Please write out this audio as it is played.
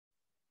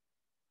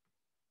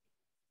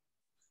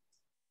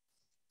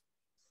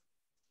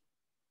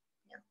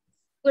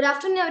Good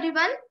afternoon,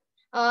 everyone.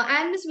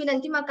 I am Ms.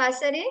 Vinanti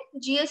Makasare,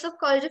 GS of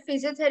College of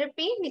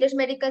Physiotherapy, Miraj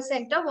Medical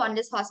Center,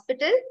 Wanless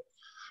Hospital.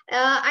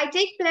 I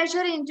take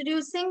pleasure in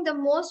introducing the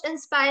most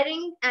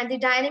inspiring and the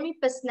dynamic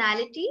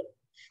personality,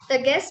 the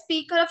guest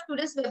speaker of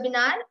today's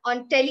webinar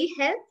on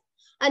Telehealth,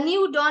 a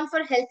new dawn for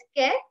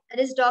healthcare, that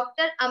is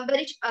Dr.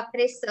 Ambarish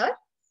Akre, sir.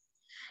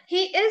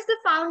 He is the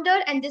founder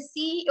and the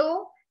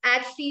CEO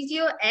at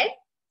PhysioEd.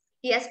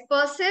 He has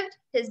pursued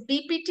his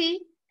BPT,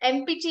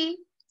 MPT,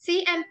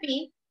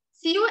 CMP,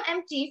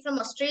 COMT from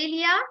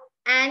Australia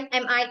and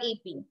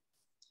MIAP.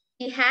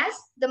 He has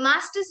the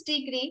master's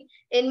degree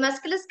in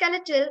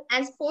musculoskeletal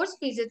and sports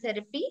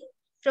physiotherapy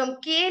from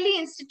KLE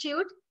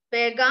Institute,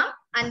 Bergam,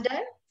 under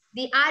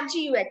the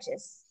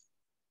RGUHS.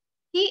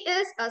 He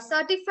is a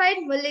certified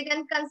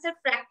Mulligan concept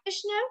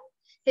practitioner.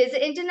 He is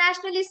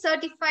internationally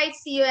certified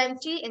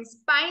COMT in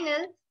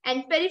spinal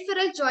and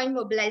peripheral joint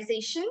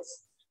mobilizations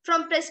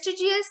from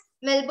prestigious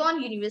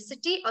Melbourne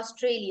University,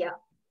 Australia.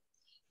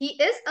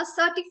 He is a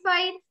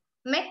certified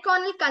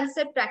McConnell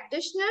concept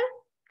practitioner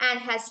and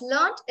has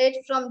learnt it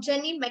from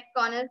Jenny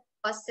McConnell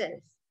herself.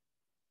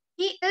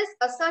 He is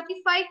a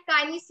certified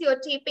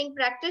kinesiotaping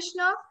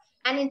practitioner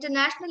and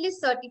internationally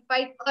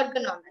certified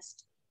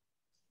ergonomist.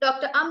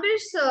 Dr.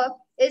 Ambarish sir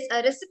is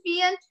a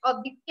recipient of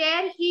the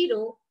Care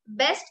Hero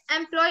Best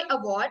Employee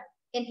Award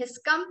in his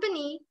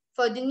company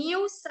for the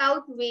New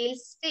South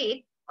Wales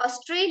State,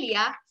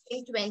 Australia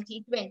in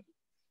 2020.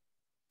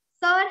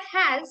 Sir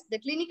has the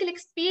clinical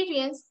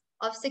experience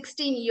of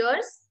 16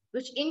 years,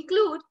 which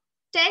include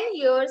 10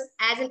 years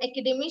as an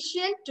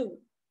academician too.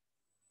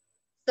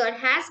 Sir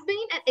has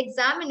been an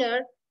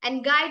examiner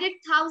and guided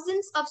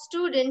thousands of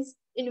students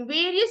in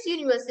various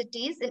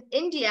universities in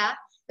India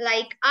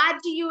like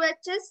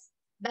RGUHS,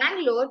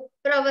 Bangalore,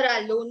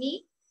 Pravara Loni,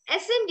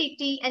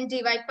 SNDT and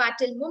DY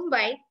Patil,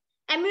 Mumbai.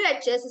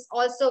 MUHS is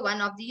also one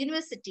of the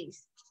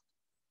universities.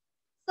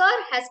 Sir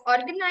has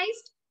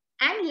organized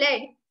and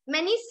led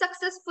many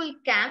successful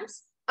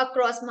camps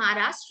across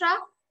Maharashtra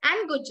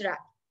and Gujarat.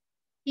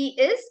 He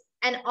is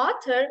an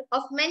author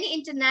of many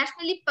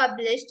internationally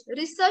published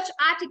research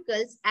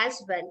articles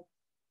as well.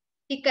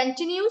 He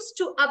continues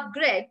to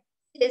upgrade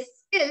his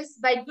skills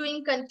by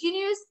doing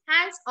continuous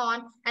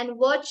hands-on and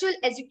virtual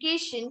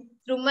education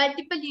through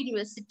multiple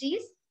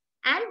universities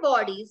and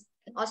bodies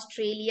in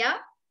Australia,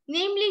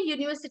 namely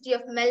University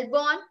of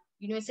Melbourne,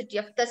 University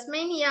of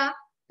Tasmania,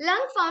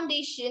 Lung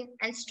Foundation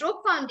and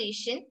Stroke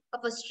Foundation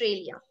of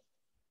Australia.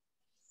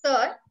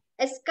 Sir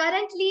is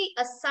currently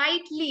a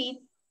site lead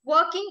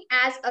working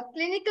as a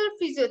clinical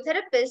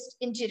physiotherapist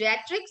in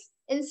geriatrics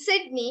in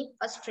Sydney,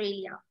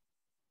 Australia.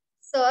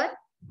 Sir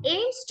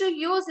aims to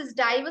use his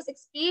diverse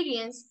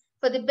experience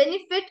for the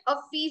benefit of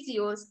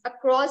physios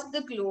across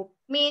the globe,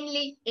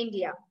 mainly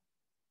India.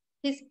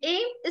 His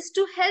aim is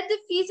to help the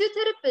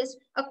physiotherapists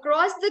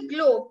across the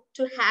globe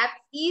to have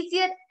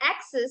easier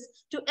access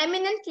to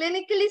eminent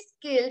clinically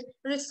skilled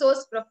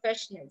resource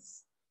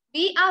professionals.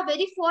 We are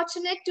very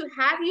fortunate to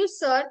have you,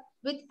 sir,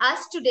 with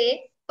us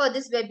today for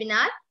this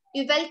webinar.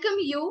 We welcome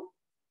you,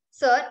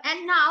 sir,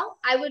 and now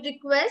I would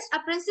request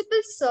our principal,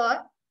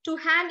 sir, to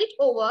hand it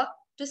over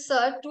to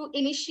sir to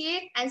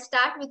initiate and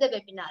start with the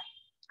webinar.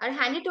 I'll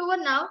hand it over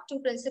now to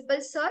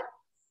principal, sir.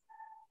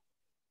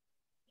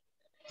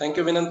 Thank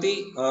you,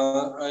 Vinanti.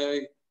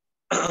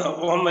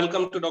 Warm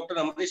welcome to Dr.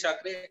 Ambarish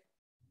Akre,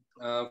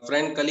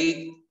 friend,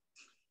 colleague,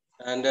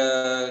 and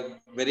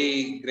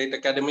very great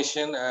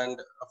academician, and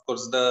of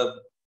course,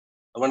 the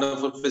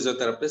wonderful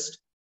physiotherapist.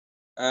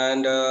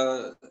 And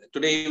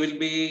today he will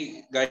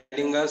be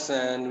guiding us,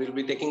 and we'll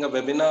be taking a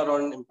webinar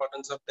on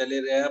importance of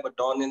Telerehab, a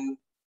dawn in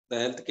the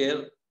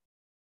healthcare.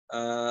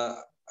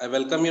 I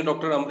welcome you,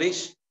 Dr.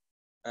 Ambarish,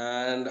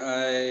 and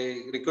I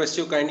request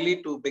you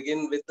kindly to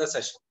begin with the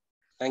session.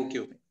 Thank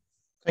you.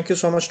 Thank you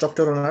so much,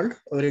 Dr. Ronald,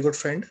 a very good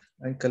friend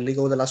and colleague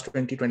over the last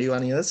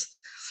 21 years.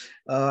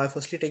 I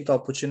firstly take the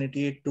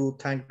opportunity to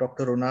thank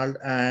Dr. Ronald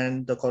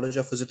and the College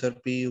of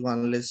Physiotherapy,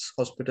 Wanless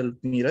Hospital,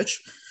 Miraj,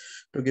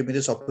 to give me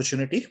this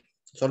opportunity.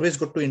 It's always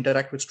good to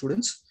interact with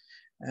students.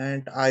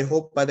 And I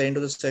hope by the end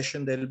of the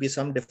session, there will be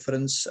some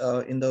difference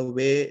in the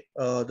way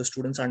the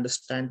students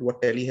understand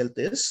what telehealth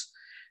is.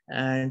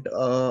 And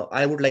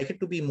I would like it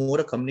to be more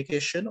a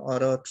communication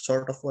or a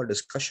sort of a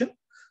discussion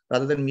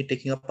rather than me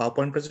taking a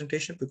PowerPoint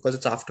presentation, because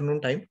it's afternoon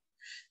time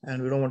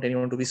and we don't want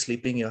anyone to be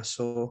sleeping here.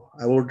 So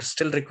I would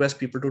still request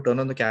people to turn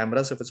on the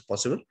cameras if it's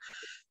possible,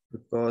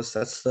 because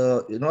that's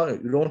the, you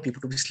don't want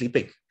people to be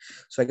sleeping.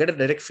 So I get a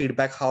direct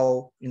feedback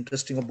how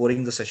interesting or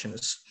boring the session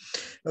is.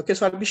 Okay,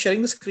 so I'll be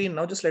sharing the screen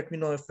now. Just let me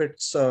know if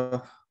it's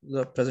the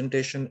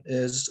presentation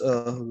is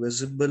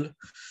visible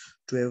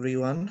to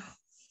everyone.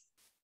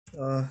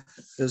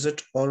 Is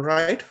it all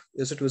right?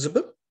 Is it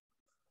visible?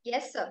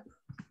 Yes, sir.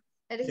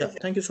 Yeah,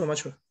 thank you so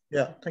much.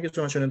 Yeah, thank you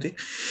so much, Vinanti.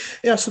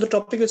 Yeah, so the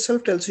topic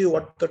itself tells you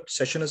what the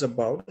session is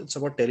about. It's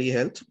about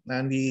telehealth,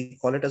 and we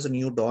call it as a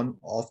new dawn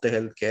of the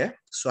healthcare.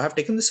 So I have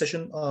taken this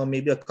session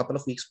maybe a couple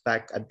of weeks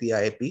back at the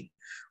IIP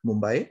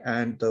Mumbai,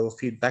 and the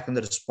feedback and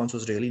the response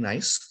was really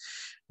nice.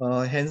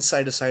 Hence,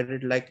 I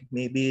decided like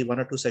maybe 1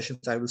 or 2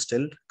 sessions I will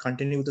still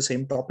continue with the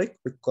same topic,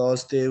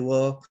 because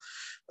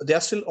there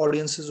are still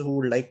audiences who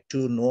would like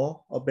to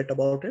know a bit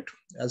about it,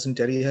 as in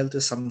telehealth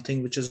is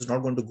something which is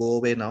not going to go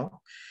away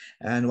now.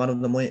 And one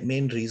of the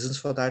main reasons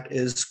for that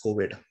is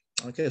COVID.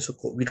 Okay, so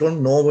we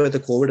don't know where the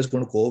COVID is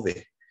going to go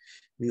away.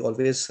 We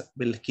always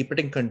will keep it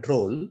in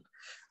control.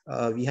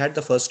 We had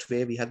the first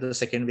wave, we had the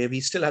second wave, we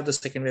still have the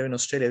second wave in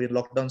Australia. We're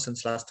locked down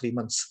since last 3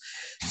 months.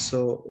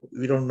 So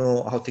we don't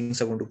know how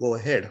things are going to go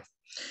ahead.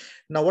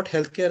 Now, what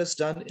healthcare has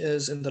done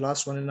is in the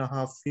last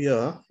 1.5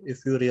 years,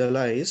 if you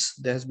realize,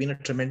 there has been a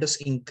tremendous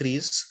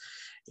increase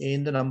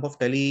in the number of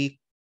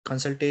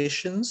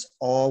teleconsultations,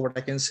 or what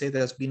I can say,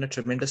 there's been a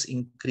tremendous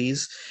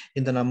increase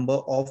in the number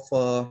of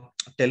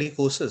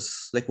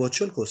telecourses, like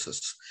virtual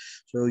courses.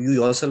 So you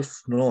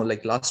yourself know,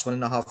 like last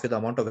 1.5 years, the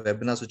amount of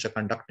webinars which are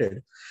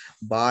conducted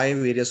by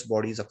various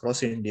bodies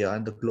across India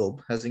and the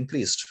globe has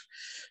increased.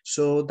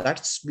 So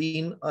that's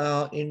been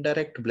an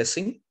indirect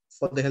blessing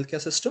for the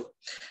healthcare system.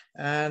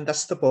 And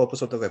that's the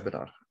purpose of the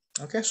webinar.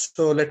 Okay,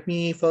 so let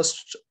me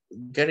first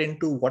get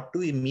into what do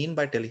we mean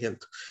by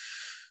telehealth.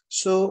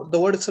 So the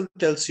word itself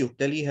tells you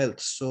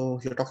telehealth. So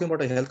you're talking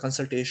about a health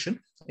consultation.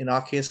 In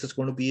our case, it's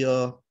going to be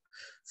a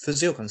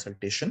physio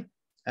consultation,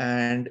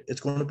 and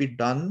it's going to be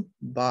done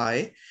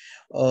by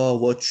a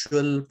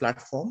virtual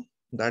platform.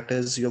 That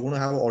is, you're going to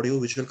have audio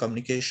visual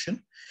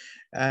communication,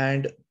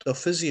 and the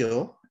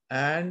physio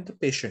and the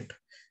patient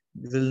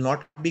will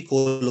not be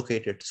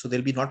co-located. So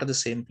they'll be not at the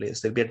same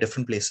place. They'll be at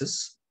different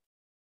places.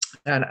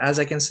 And as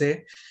I can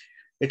say,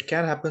 it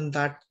can happen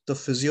that the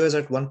physio is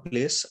at one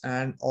place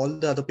and all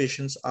the other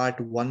patients are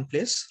at one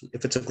place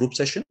if it's a group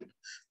session,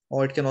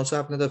 or it can also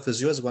happen that the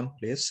physio is one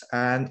place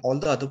and all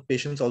the other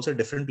patients also at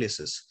different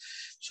places.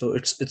 So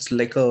it's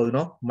like a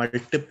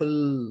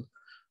multiple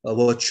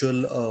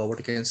virtual what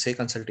you can say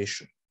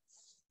consultation.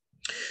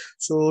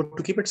 So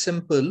to keep it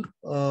simple,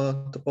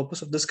 the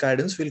purpose of this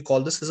guidance, we'll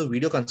call this as a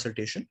video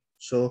consultation.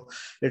 So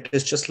it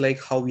is just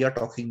like how we are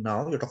talking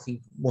now. You're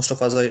talking, most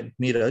of us are in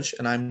Miraj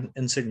and I'm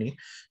in Sydney.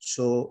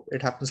 So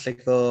it happens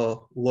like a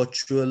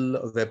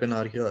virtual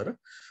webinar here.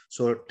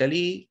 So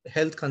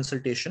telehealth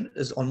consultation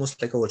is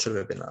almost like a virtual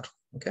webinar.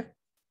 Okay.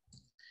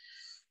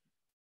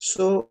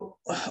 So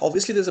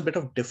obviously there's a bit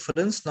of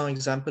difference. Now,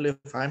 example, if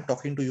I'm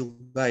talking to you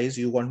guys,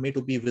 you want me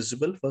to be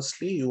visible.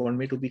 Firstly, you want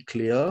me to be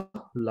clear,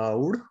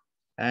 loud,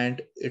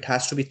 and it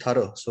has to be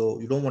thorough. So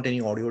you don't want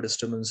any audio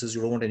disturbances.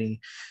 You don't want any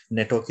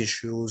network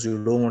issues.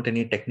 You don't want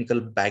any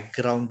technical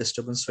background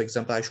disturbance. For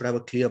example, I should have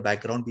a clear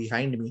background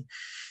behind me.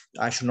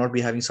 I should not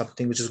be having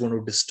something which is going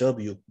to disturb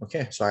you.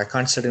 Okay. So I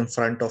can't sit in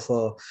front of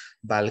a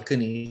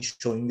balcony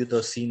showing you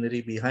the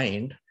scenery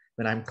behind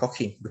when I'm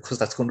talking, because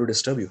that's going to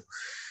disturb you.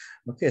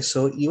 Okay,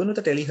 so even with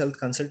the telehealth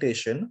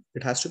consultation,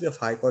 it has to be of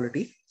high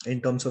quality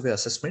in terms of your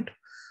assessment,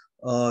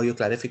 your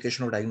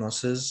clarification of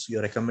diagnosis,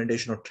 your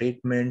recommendation of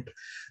treatment,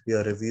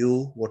 your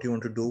review, what you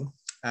want to do,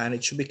 and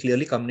it should be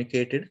clearly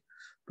communicated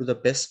to the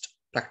best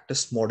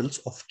practice models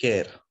of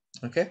care.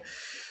 Okay,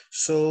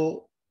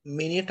 so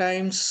many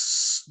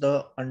times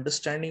the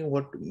understanding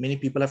what many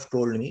people have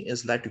told me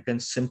is that you can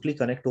simply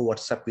connect to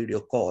WhatsApp video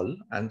call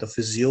and the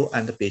physio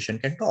and the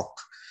patient can talk.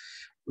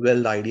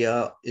 Well, the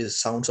idea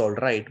sounds all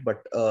right,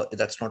 but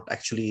that's not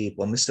actually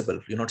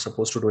permissible. You're not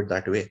supposed to do it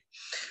that way.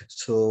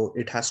 So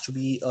it has to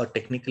be a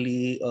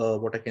technically,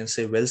 what I can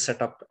say, well set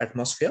up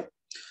atmosphere.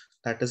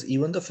 That is,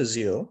 even the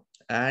physio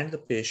and the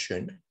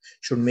patient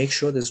should make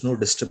sure there's no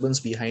disturbance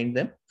behind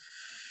them.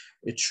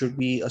 It should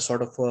be a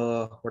sort of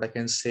what I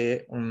can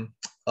say,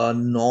 a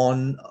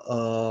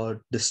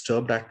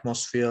non-disturbed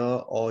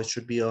atmosphere, or it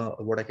should be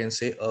what I can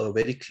say, a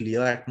very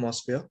clear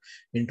atmosphere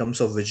in terms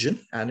of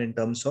vision and in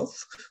terms of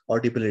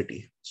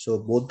audibility. So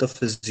both the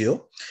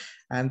physio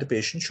and the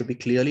patient should be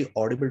clearly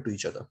audible to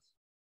each other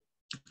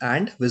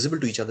and visible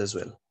to each other as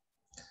well.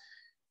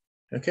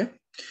 Okay.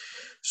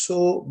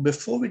 So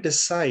before we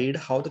decide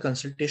how the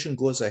consultation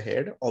goes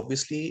ahead,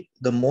 obviously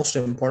the most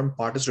important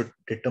part is to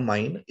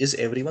determine, is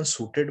everyone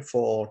suited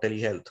for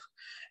telehealth?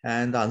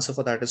 And the answer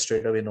for that is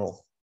straight away no.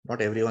 Not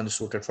everyone is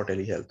suited for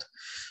telehealth.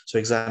 So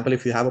example,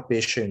 if you have a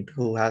patient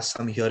who has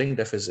some hearing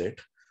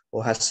deficit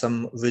or has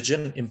some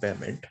vision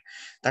impairment,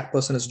 that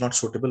person is not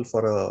suitable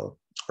for a,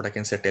 what I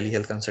can say,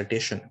 telehealth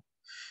consultation.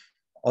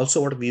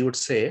 Also, what we would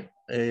say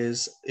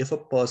is, if a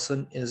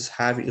patient is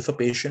having,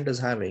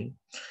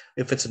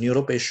 if it's a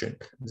neuro patient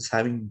is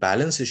having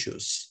balance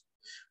issues,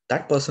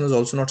 that person is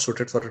also not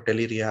suited for a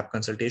telerehab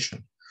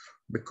consultation,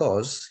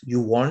 because you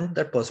want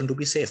that person to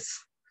be safe.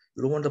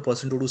 You don't want the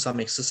person to do some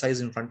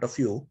exercise in front of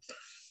you,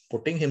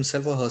 putting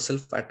himself or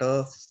herself at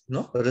a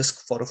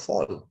risk for a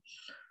fall.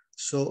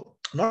 So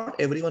not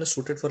everyone is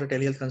suited for a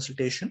telehealth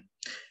consultation.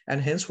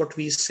 And hence what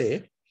we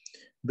say,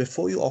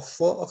 before you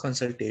offer a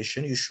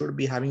consultation, you should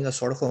be having a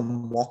sort of a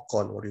mock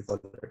call. What do you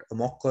call it? A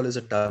mock call is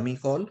a dummy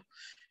call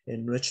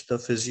in which the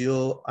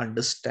physio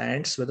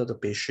understands whether the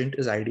patient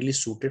is ideally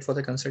suited for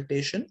the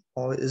consultation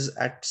or is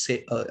at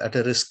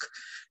a risk,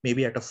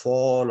 maybe at a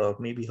fall, or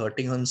maybe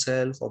hurting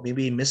himself, or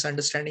maybe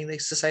misunderstanding the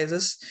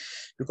exercises,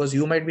 because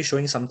you might be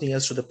showing something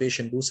else to the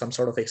patient, do some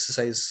sort of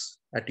exercise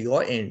at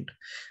your end.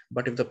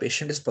 But if the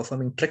patient is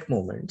performing trick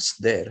movements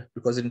there,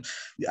 because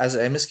as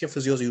MSK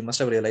physios, you must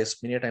have realized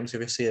many times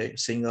if you're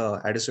seeing a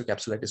adhesive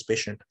capsulitis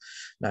patient,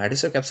 now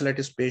adhesive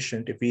capsulitis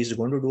patient, if he is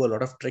going to do a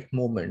lot of trick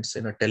movements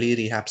in a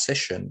tele-rehab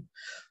session,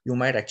 you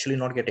might actually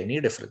not get any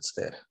difference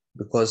there,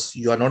 because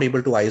you are not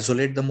able to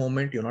isolate the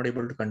movement, you're not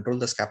able to control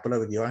the scapula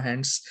with your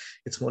hands.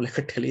 It's more like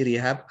a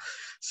tele-rehab.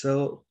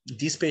 So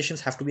these patients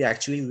have to be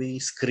actually be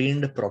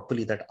screened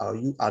properly, that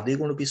are they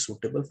going to be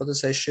suitable for the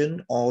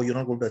session, or you're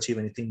not going to achieve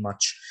anything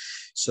much.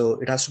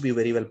 So it has to be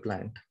very well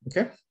planned.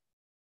 Okay.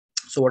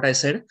 So what I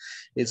said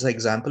is the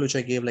example which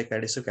I gave, like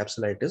adhesive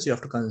capsulitis, you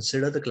have to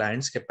consider the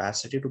client's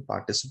capacity to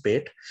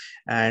participate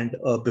and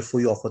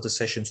before you offer the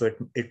session. So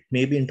it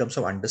may be in terms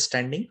of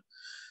understanding.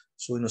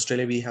 So in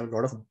Australia, we have a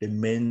lot of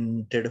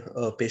demented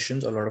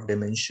patients, a lot of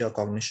dementia,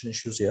 cognition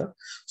issues here.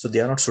 So they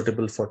are not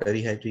suitable for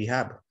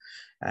rehab.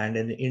 And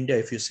in India,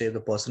 if you say the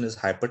person is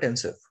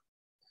hypertensive,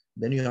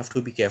 then you have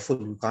to be careful.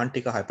 You can't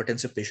take a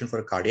hypertensive patient for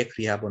a cardiac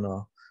rehab on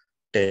a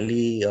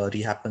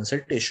rehab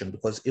consultation,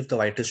 because if the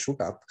vitals shoot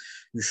up,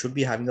 you should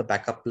be having a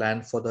backup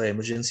plan for the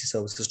emergency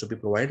services to be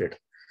provided.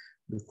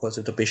 Because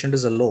if the patient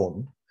is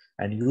alone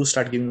and you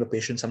start giving the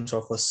patient some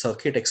sort of a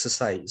circuit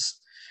exercise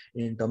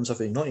in terms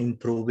of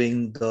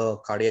improving the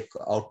cardiac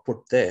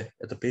output there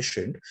at the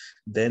patient,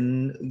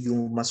 then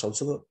you must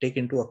also take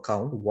into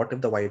account, what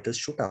if the vitals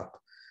shoot up?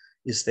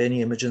 Is there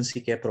any emergency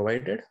care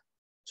provided?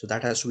 So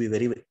that has to be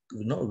very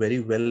very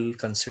well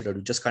considered.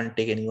 You just can't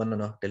take anyone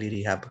on a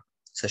tele-rehab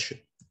session.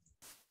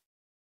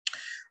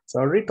 So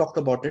I already talked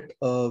about it.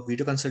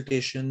 Video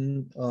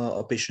consultation,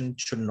 a patient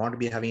should not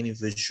be having any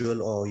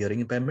visual or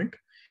hearing impairment.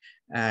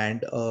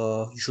 And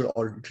you should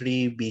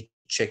already be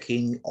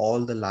checking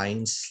all the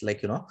lines,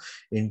 like,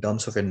 in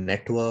terms of your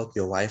network,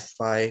 your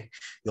Wi-Fi,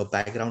 your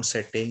background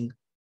setting.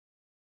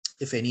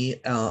 If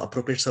any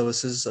appropriate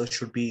services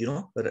should be,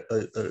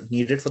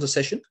 needed for the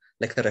session,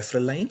 like a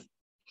referral line.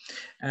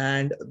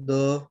 And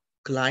the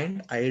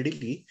client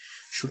ideally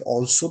should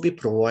also be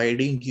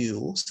providing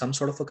you some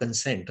sort of a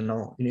consent.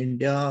 Now, in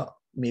India,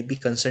 maybe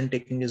consent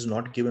taking is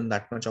not given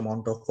that much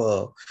amount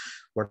of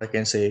what I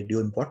can say due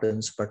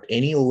importance, but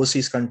any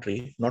overseas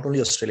country, not only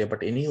Australia,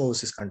 but any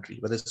overseas country,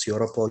 whether it's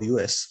Europe or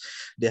US,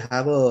 they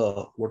have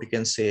what you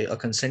can say, a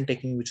consent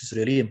taking, which is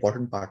really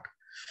important part,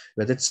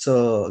 whether it's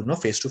a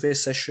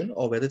face-to-face session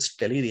or whether it's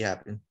tele-rehab.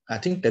 I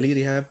think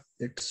tele-rehab,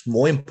 it's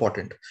more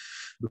important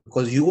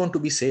because you want to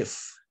be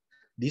safe.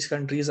 These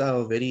countries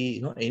are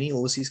very, any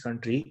overseas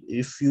country,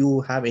 if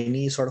you have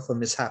any sort of a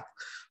mishap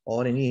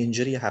or any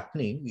injury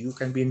happening, you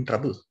can be in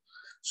trouble.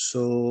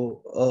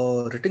 So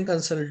written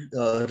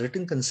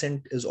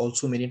consent is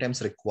also many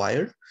times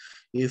required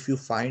if you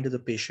find the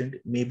patient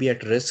may be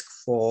at risk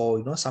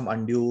for some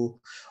undue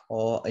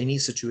or any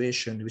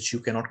situation which you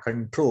cannot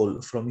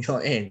control from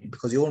your end,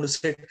 because you want to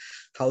sit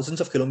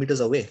thousands of kilometers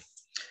away.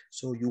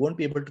 So you won't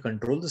be able to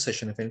control the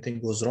session if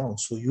anything goes wrong.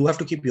 So you have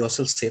to keep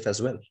yourself safe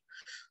as well.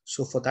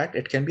 So for that,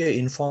 it can be an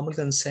informal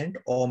consent,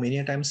 or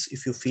many times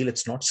if you feel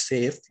it's not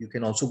safe, you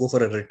can also go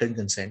for a written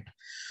consent.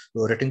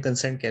 So written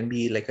consent can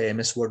be like a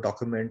MS Word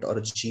document or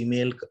a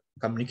Gmail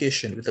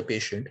communication with the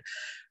patient,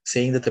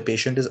 saying that the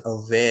patient is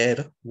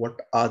aware what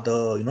are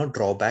the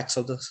drawbacks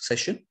of the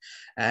session,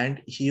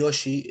 and he or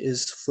she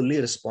is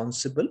fully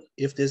responsible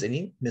if there's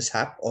any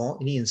mishap or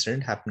any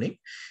incident happening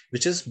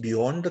which is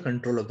beyond the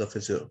control of the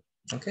physio.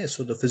 Okay,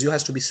 so the physio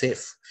has to be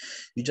safe.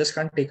 You just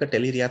can't take a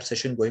tele-rehab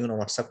session going on a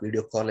WhatsApp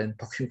video call and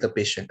talking with the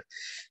patient.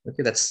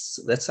 Okay, that's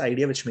the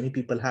idea which many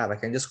people have. I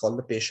can just call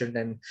the patient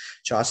and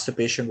charge the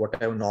patient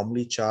what I would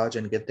normally charge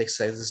and get the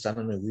exercises done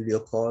on a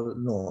video call.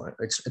 No,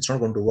 it's not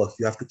going to work.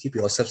 You have to keep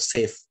yourself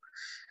safe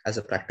as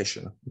a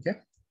practitioner. Okay.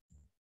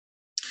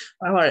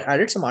 I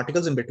added some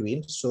articles in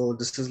between. So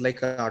this is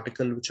like an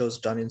article which was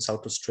done in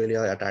South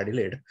Australia at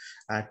Adelaide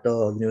at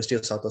the University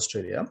of South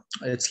Australia.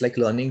 It's like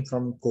learning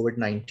from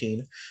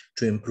COVID-19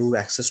 to improve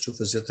access to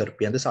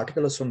physiotherapy. And this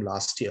article was from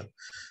last year.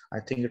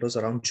 I think it was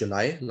around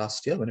July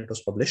last year when it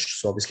was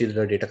published. So obviously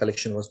the data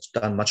collection was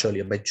done much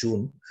earlier, by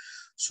June.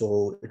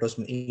 So it was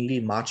mainly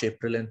March,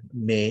 April, and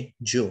May,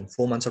 June,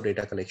 4 months of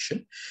data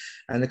collection.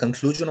 And the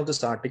conclusion of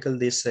this article,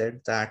 they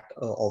said that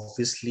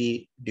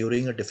obviously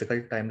during a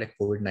difficult time like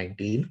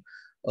COVID-19,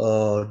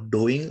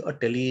 doing a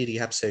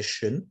tele-rehab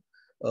session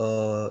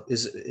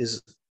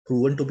is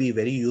proven to be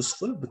very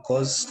useful,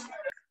 because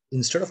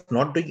instead of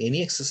not doing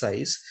any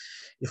exercise,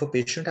 if a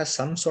patient has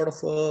some sort of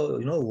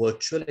a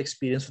virtual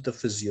experience with the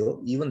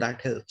physio, even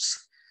that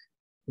helps,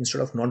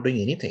 instead of not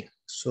doing anything.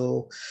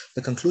 So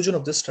the conclusion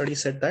of this study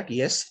said that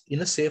yes,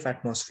 in a safe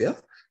atmosphere,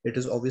 it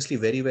is obviously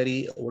very,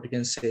 very, what you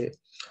can say,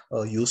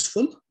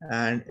 useful,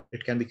 and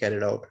it can be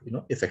carried out,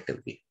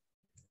 effectively.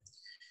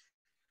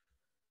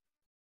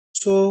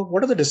 So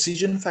what are the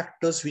decision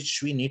factors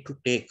which we need to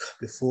take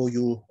before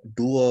you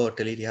do a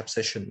tele-rehab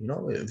session,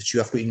 which you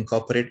have to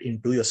incorporate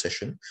into your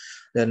session?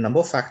 There are a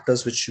number of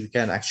factors which we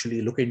can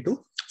actually look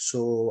into.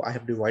 So I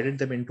have divided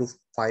them into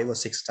 5 or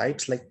 6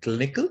 types. Like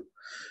clinical,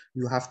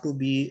 you have to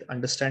be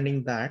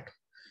understanding that,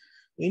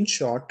 in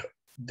short,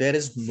 there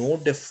is no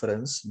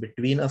difference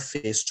between a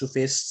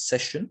face-to-face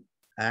session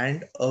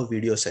and a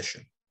video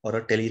session or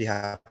a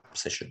telerehab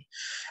session.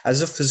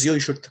 As a physio, you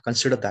should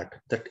consider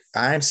that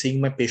I am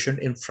seeing my patient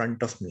in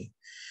front of me.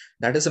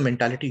 That is a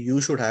mentality you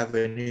should have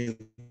when you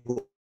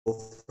go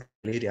for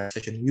telerehab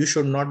session. You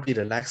should not be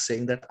relaxed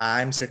saying that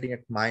I'm sitting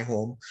at my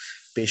home,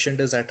 patient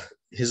is at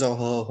his or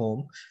her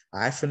home.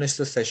 I finish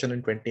the session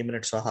in 20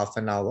 minutes or half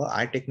an hour.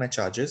 I take my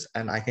charges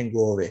and I can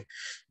go away.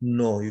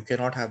 No, you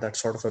cannot have that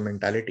sort of a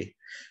mentality.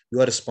 You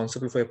are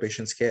responsible for your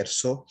patient's care.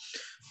 So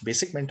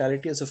basic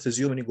mentality as a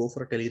physio when you go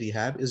for a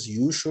telerehab is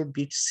you should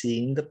be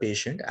seeing the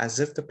patient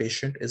as if the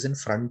patient is in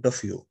front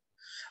of you.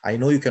 I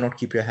know you cannot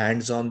keep your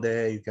hands on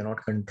there, you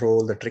cannot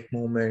control the trick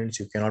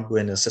movements, you cannot do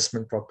an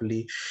assessment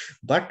properly,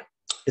 but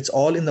it's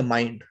all in the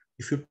mind.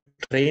 If you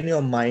train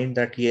your mind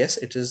that yes,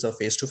 it is a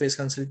face-to-face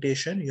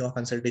consultation, your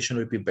consultation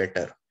will be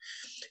better.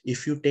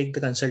 If you take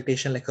the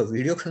consultation like a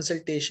video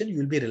consultation, you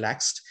will be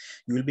relaxed,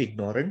 you will be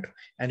ignorant,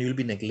 and you will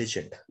be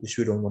negligent, which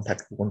we don't want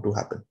to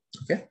happen.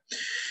 Okay.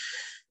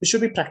 It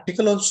should be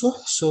practical also.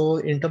 So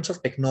in terms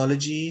of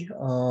technology,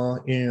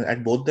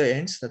 at both the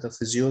ends, that the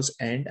physio's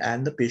end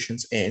and the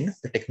patient's end,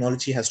 the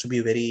technology has to be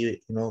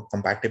very,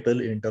 compatible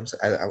in terms of,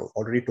 I've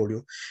already told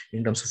you,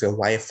 in terms of your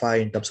Wi-Fi,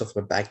 in terms of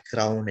your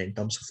background, in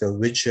terms of your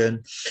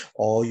vision,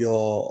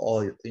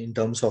 or in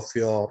terms of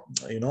your,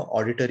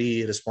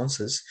 auditory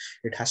responses.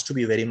 It has to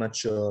be very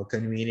much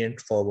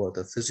convenient for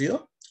the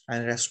physio,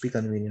 and it has to be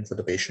convenient for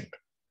the patient.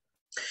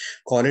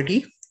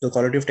 The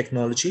quality of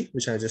technology,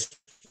 which I just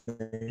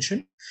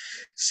mentioned.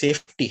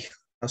 Safety.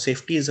 Now,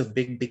 safety is a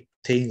big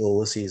thing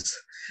overseas.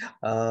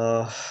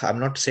 I'm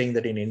not saying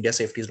that in India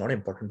safety is not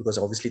important, because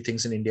obviously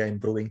things in India are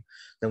improving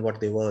than what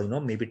they were,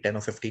 maybe 10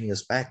 or 15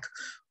 years back.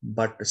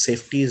 But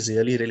safety is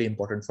really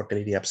important for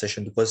telerehab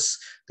session, because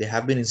there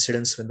have been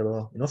incidents when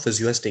the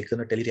physio has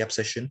taken a telerehab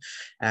session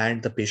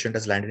and the patient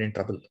has landed in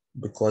trouble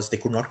because they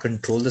could not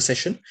control the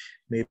session,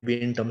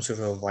 maybe in terms of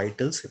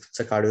vitals if it's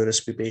a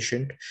cardiorespiratory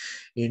patient,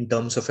 in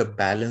terms of a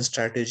balance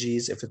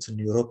strategies if it's a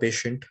neuro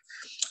patient,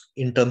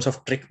 in terms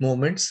of trick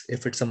movements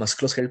if it's a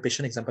musculoskeletal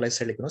patient. Example I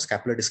said, like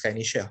scapular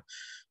dyskinesia,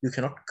 you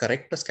cannot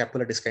correct a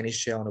scapular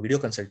dyskinesia on a video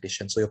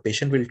consultation, so your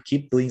patient will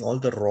keep doing all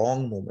the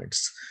wrong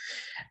movements,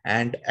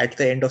 and at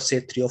the end of say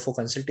 3 or 4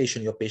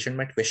 consultation, your patient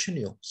might question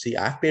you, see,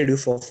 I've paid you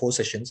for 4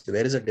 sessions,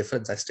 where is the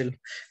difference?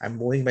 I'm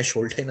moving my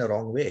shoulder in a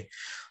wrong way.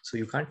 So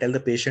you can't tell the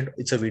patient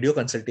it's a video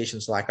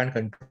consultation, so I can't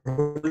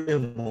control your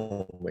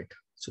movement.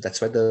 So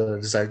that's why the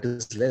result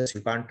is less.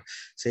 You can't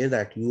say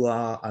that you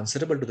are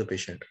answerable to the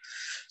patient.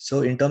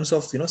 So in terms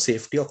of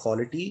safety or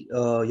quality,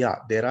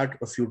 there are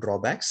a few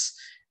drawbacks,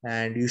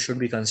 and you should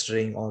be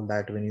considering all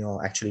that when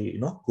you're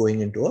actually going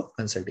into a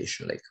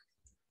consultation. Like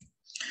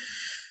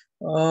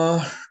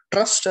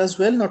trust as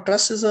well. Now,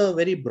 trust is a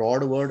very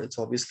broad word. It's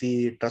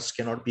obviously, trust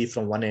cannot be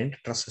from one end.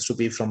 Trust has to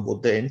be from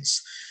both the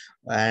ends.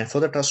 And for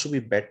the trust to be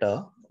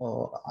better,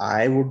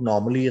 I would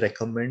normally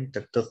recommend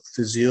that the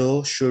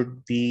physio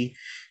should be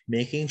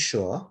making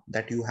sure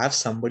that you have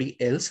somebody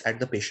else at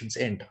the patient's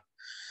end.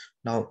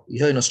 Now,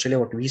 here in Australia,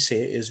 what we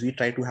say is we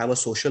try to have a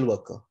social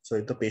worker. So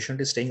if the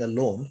patient is staying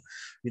alone,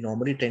 we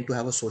normally tend to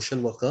have a social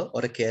worker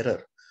or a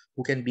carer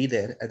who can be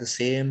there at the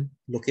same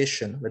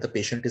location where the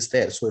patient is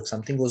there. So if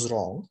something goes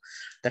wrong,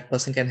 that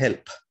person can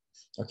help.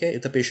 Okay.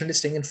 If the patient is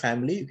staying in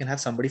family, you can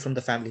have somebody from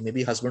the family,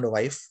 maybe husband or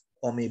wife,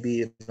 or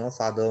maybe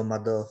father,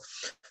 mother,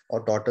 or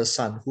daughter,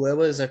 son,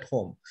 whoever is at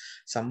home.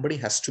 Somebody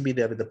has to be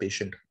there with the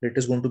patient. It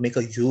is going to make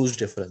a huge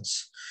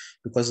difference,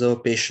 because the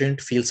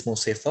patient feels more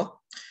safer.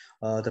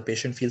 The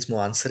patient feels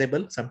more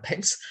answerable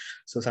sometimes.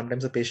 So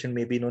sometimes the patient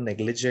may be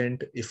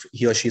negligent if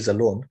he or she is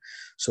alone.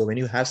 So when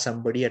you have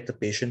somebody at the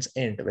patient's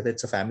end, whether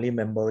it's a family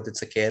member, whether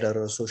it's a carer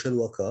or a social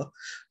worker,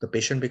 the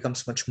patient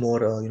becomes much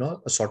more,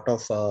 a sort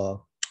of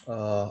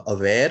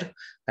aware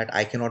that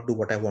I cannot do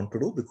what I want to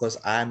do because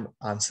I'm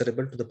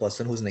answerable to the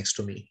person who's next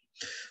to me.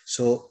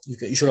 So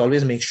you should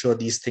always make sure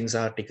these things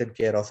are taken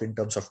care of in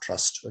terms of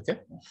trust. Okay.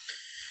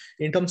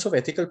 In terms of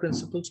ethical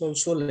principles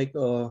also, like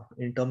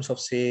in terms of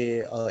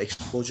say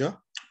exposure,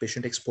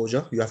 patient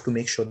exposure, you have to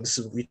make sure this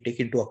is, we take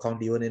into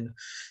account even in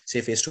say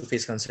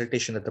face-to-face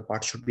consultation, that the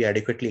part should be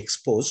adequately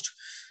exposed.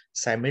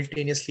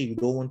 Simultaneously, you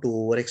don't want to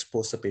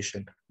overexpose the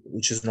patient,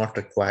 which is not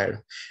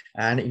required.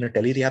 And in a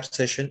telerehab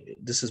session,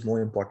 this is more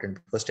important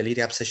because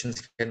telerehab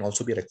sessions can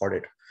also be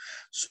recorded.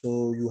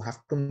 So you have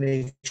to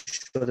make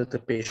sure that the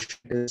patient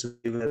is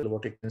very well,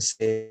 what you can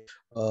say,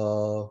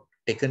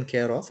 taken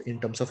care of in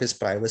terms of his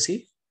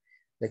privacy.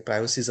 Like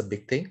privacy is a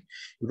big thing.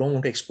 You don't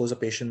want to expose a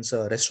patient's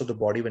rest of the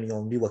body when you're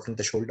only working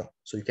the shoulder.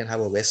 So you can have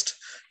a vest.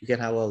 You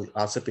can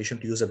ask the patient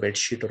to use a bed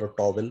sheet or a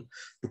towel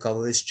to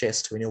cover his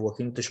chest when you're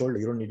working the shoulder.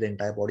 You don't need the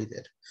entire body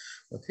there.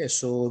 Okay,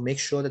 so make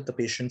sure that the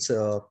patient's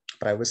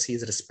privacy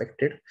is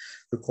respected,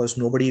 because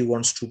nobody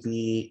wants to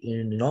be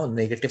in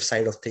negative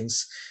side of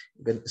things,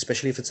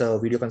 especially if it's a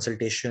video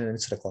consultation and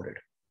it's recorded.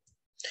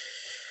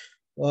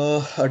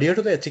 Adhere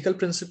to the ethical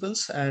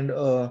principles, and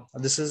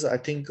this is, I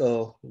think,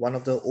 one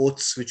of the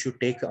oaths which you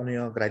take on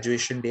your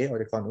graduation day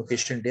or a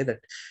convocation day, that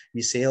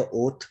we say an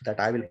oath that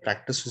I will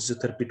practice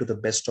physiotherapy to the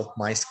best of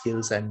my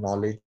skills and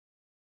knowledge,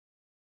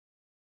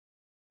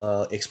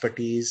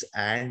 expertise,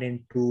 and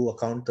into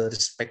account the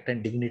respect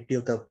and dignity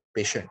of the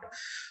patient.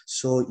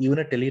 So even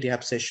a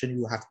telerehab session,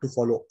 you have to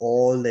follow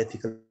all the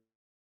ethical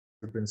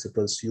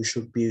principles. You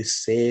should be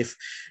safe.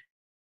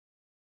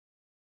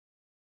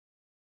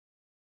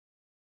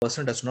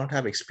 Person does not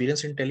have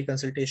experience in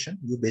teleconsultation,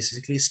 you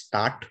basically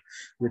start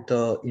with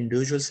an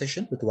individual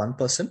session with one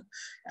person.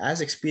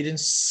 As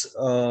experience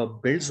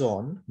builds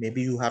on,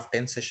 maybe you have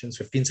 10 sessions,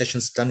 15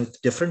 sessions done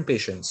with different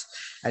patients,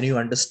 and you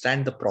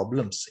understand the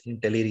problems in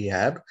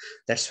telerehab.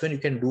 That's when you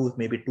can do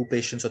maybe 2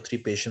 patients or 3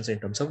 patients in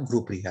terms of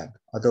group rehab.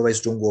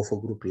 Otherwise, don't go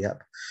for group rehab,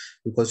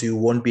 because you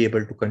won't be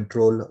able to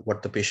control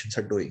what the patients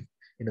are doing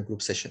in a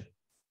group session.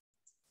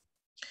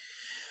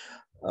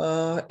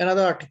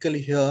 Another article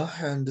here,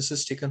 and this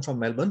is taken from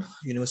Melbourne,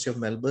 University of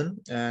Melbourne,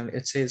 and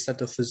it says that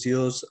the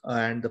physios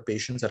and the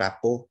patients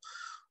rapport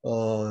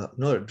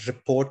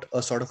report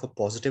a sort of a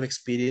positive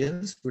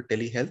experience with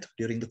telehealth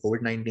during the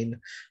COVID-19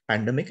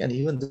 pandemic. And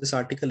even this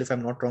article, if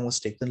I'm not wrong, was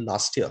taken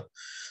last year.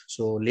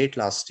 So late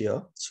last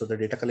year. So the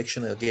data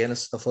collection again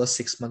is the first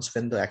 6 months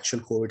when the actual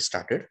COVID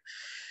started.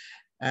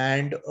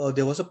 And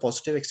there was a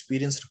positive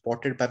experience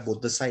reported by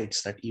both the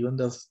sides, that even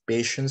the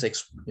patient's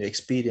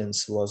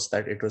experience was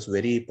that it was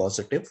very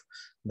positive,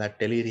 that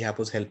telerehab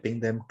was helping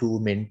them to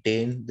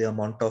maintain the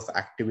amount of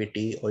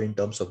activity or in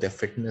terms of their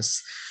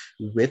fitness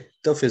with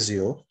the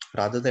physio,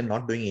 rather than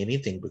not doing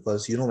anything.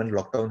 Because, you know, when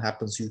lockdown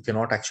happens, you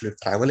cannot actually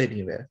travel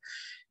anywhere.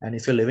 And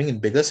if you're living in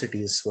bigger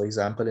cities, for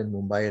example, in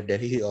Mumbai,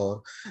 Delhi,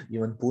 or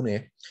even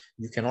Pune,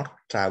 you cannot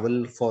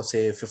travel for,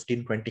 say,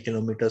 15, 20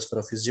 kilometers for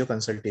a physio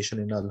consultation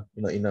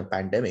in a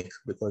pandemic,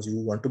 because you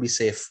want to be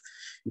safe.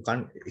 You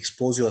can't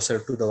expose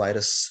yourself to the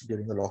virus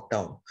during the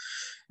lockdown.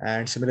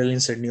 And similarly, in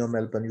Sydney or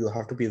Melbourne, you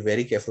have to be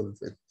very careful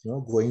with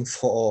going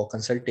for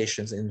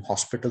consultations in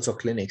hospitals or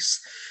clinics,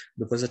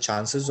 because the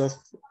chances of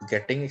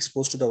getting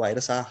exposed to the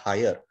virus are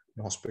higher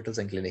in hospitals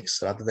and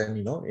clinics rather than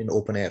in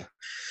open air.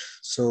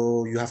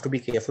 So you have to be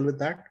careful with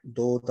that.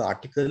 Though the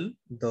article,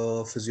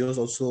 the physios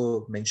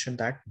also mentioned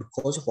that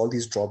because of all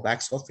these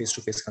drawbacks of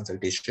face-to-face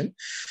consultation,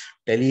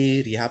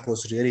 telerehab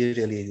was really,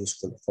 really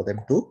useful for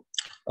them to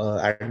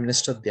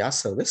administer their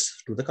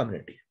service to the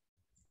community.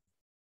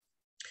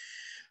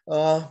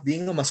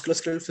 Being a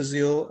musculoskeletal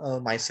physio,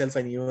 myself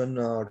and even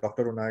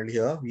Dr. Ronald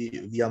here,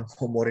 we are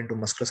more into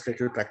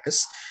musculoskeletal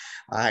practice.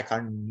 I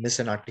can't miss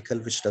an article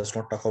which does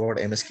not talk about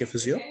MSK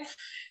physio.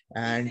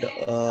 And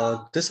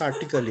this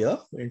article here,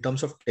 in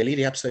terms of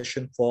telerehab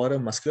session for a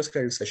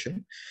musculoskeletal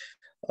session,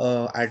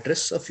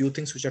 address a few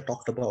things which are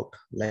talked about,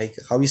 like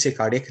how we say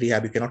cardiac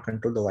rehab, you cannot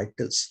control the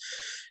vitals.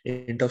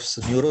 In terms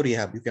of neuro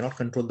rehab, you cannot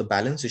control the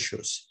balance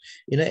issues.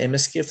 In a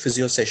MSK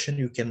physio session,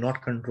 you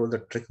cannot control the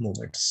trick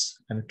movements,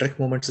 and trick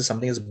movements is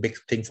something is a big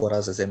thing for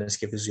us as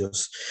MSK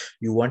physios.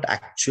 You want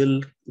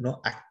actual,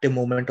 active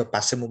movement or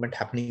passive movement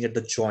happening at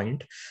the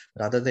joint,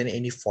 rather than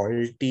any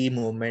faulty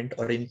movement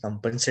or any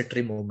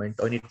compensatory movement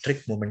or any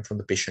trick movement from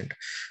the patient.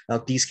 Now,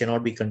 these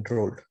cannot be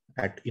controlled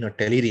in a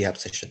telerehab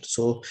session.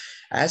 So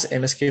as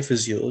MSK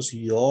physios,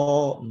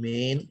 your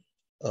main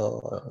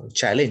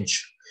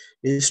challenge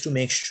is to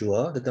make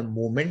sure that the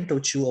movement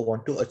which you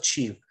want to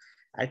achieve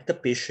at the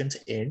patient's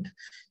end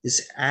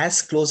is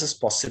as close as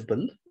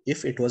possible.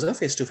 If it was a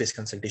face-to-face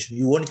consultation,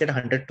 you won't get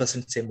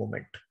 100% same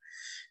movement.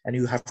 And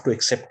you have to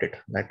accept it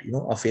that,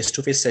 a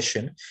face-to-face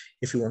session,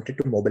 if you wanted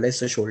to mobilize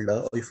the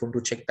shoulder, or if you want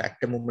to check the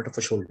active movement of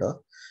a shoulder,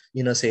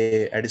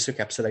 say adhesive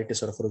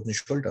capsulitis or a frozen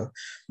shoulder,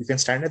 you can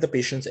stand at the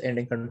patient's end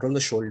and control the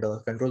shoulder,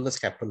 control the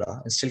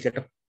scapula, and still get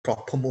a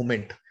proper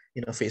movement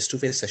in a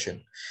face-to-face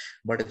session.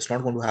 But it's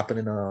not going to happen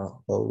in a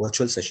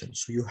virtual session.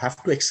 So you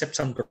have to accept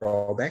some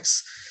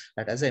drawbacks,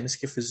 that as a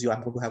MSK physio,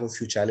 I'm going to have a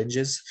few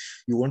challenges.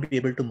 You won't be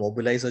able to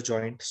mobilize a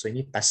joint. So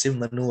any passive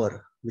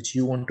maneuver which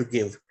you want to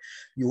give,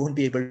 you won't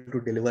be able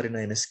to deliver in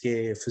an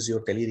MSK physio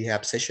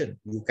telerehab session.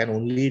 You can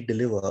only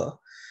deliver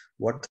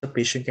what the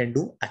patient can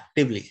do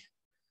actively.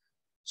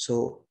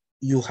 So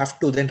you have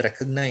to then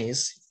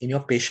recognize in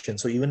your patient.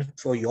 So even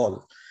for you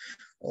all,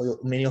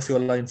 many of you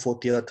all are in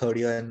 4th year, 3rd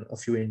year, and a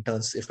few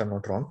interns, if I'm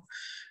not wrong.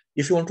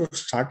 If you want to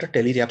start a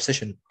telerehab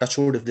session, touch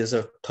wood, if there's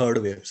a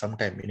third wave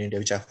sometime in India,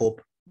 which I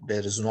hope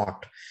there is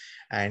not,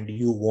 and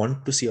you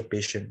want to see a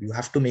patient, you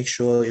have to make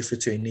sure, if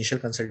it's your initial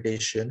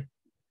consultation,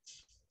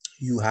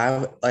 you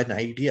have an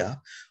idea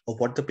of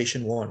what the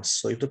patient wants.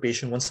 So if the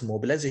patient wants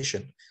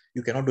mobilization,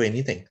 you cannot do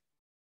anything.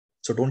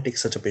 So don't take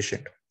such a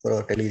patient for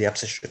a telerehab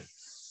session.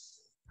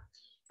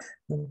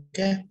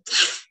 Okay.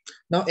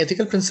 Now,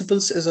 ethical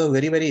principles is a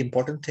very, very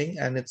important thing,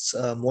 and it's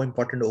more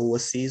important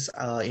overseas.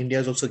 India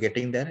is also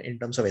getting there in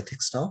terms of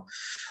ethics now,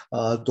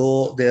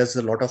 though there's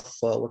a lot of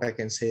what I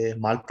can say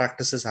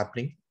malpractices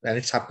happening, and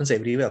it happens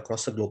everywhere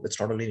across the globe. It's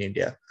not only in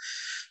India.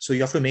 So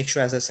you have to make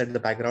sure, as I said, the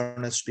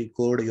background has to be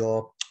good.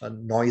 Your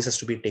noise has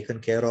to be taken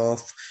care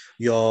of.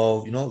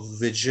 Your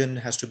vision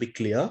has to be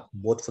clear,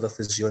 both for the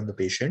physio and the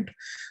patient.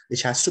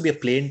 Which has to be a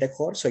plain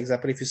decor. So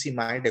example, if you see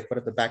my decor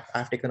at the back,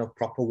 I've taken a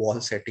proper wall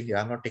setting here.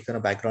 I've not taken a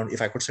background.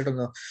 If I could sit on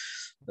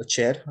the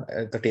chair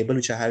at the table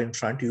which I have in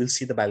front, you will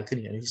see the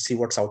balcony and you see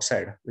what's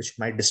outside, which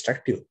might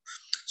distract you.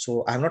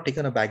 So I have not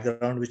taken a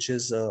background which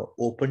is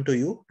open to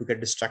you to get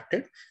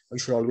distracted. You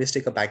should always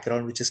take a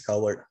background which is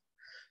covered.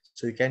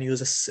 So you can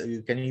use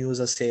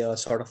a say a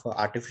sort of an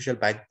artificial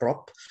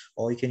backdrop,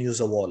 or you can use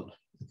a wall.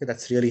 Okay,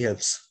 that's really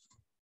helps.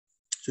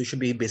 So you should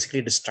be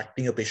basically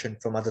distracting a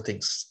patient from other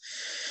things.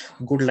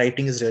 Good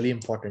lighting is really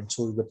important.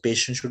 So the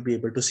patient should be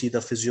able to see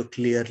the physio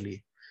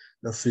clearly.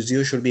 The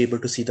physio should be able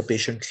to see the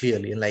patient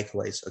clearly, and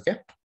likewise. Okay.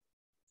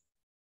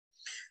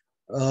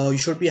 You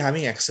should be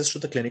having access to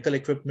the clinical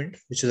equipment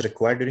which is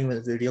required during the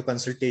video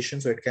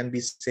consultation. So it can be,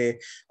 say,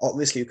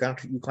 obviously you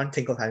can't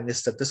think of having a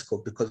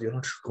stethoscope because you're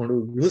not going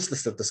to use the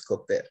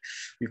stethoscope there.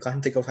 You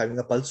can't think of having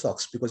a pulse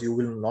ox because you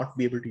will not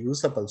be able to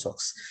use the pulse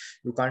ox.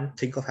 You can't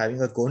think of having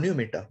a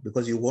goniometer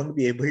because you won't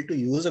be able to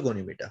use a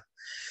goniometer.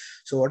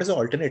 So what is the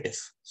alternative?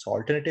 So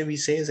alternative we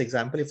say is,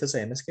 example, if it's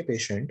an MSK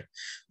patient,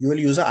 you will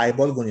use an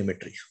eyeball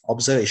goniometry,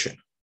 observation.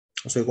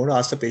 So you're going to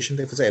ask the patient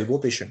if it's an elbow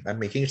patient. I'm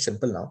making it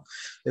simple now.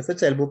 If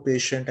it's elbow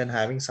patient and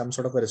having some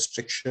sort of a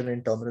restriction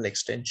in terminal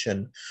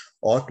extension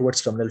or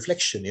towards terminal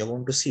flexion, you're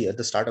going to see at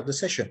the start of the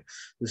session,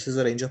 this is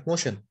a range of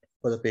motion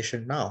for the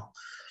patient now.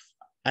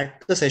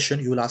 At the session,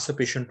 you will ask the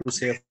patient to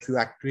say a few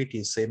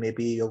activities. Say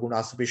maybe you're going to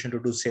ask the patient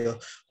to do, say, a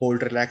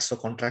hold, relax, or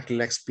contract,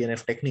 relax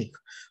PNF technique,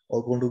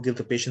 or going to give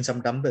the patient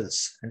some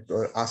dumbbells and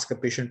ask a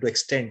patient to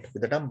extend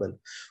with a dumbbell,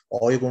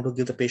 or you're going to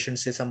give the patient,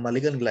 say, some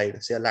mulligan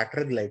glide, say a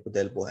lateral glide to the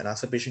elbow, and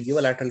ask the patient, give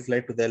a lateral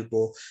glide to the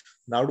elbow.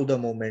 Now do the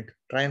movement,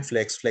 try and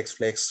flex, flex,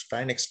 flex,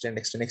 try and extend,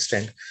 extend,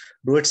 extend.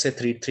 Do it, say,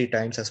 three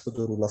times as per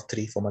the rule of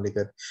 3 for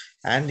mulligan.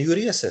 And you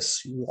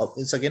reassess.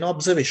 It's again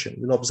observation.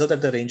 You'll observe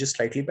that the range is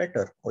slightly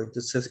better. Or if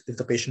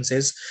the patient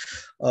says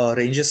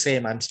range is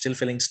same, I'm still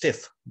feeling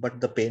stiff, but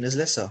the pain is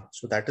lesser.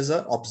 So that is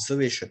an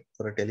observation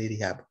for a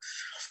telerehab.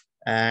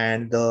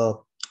 And the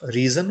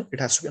reason it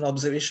has to be an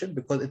observation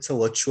because it's a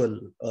virtual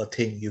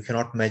thing. You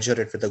cannot measure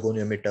it with a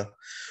goniometer.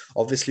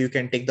 Obviously, you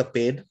can take the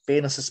pain.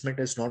 Pain assessment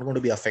is not going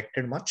to be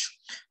affected much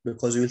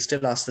because you will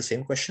still ask the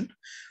same question.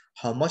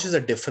 How much is the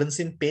difference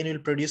in pain you'll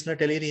produce in a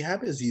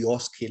telerehab is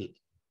your skill.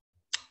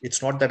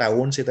 It's not that I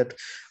won't say that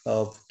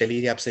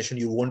telerehab session,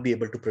 you won't be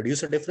able to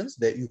produce a difference.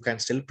 That you can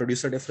still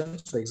produce a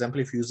difference. For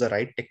example, if you use the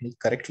right technique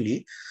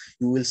correctly,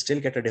 you will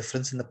still get a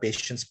difference in the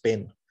patient's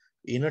pain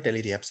in a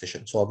telerehab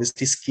session. So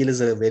obviously skill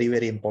is a very,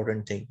 very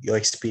important thing. Your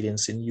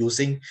experience in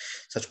using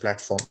such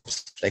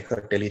platforms like a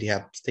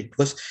telerehab thing,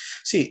 because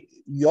see,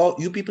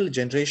 you people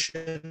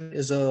generation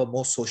is a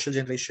more social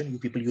generation. You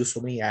people use so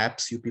many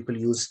apps. You people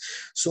use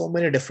so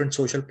many different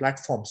social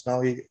platforms.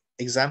 Now,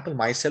 example,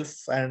 myself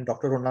and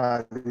Dr.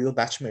 Ronald, we were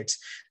batchmates.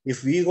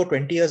 If we go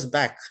 20 years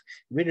back,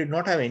 we did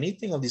not have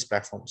anything of these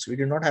platforms. We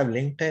did not have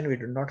LinkedIn. We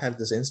did not have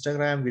this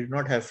Instagram. We did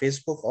not have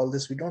Facebook, all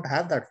this. We don't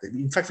have that.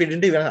 In fact, we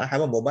didn't even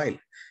have a mobile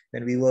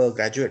when we were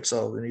graduates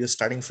or when we were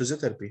studying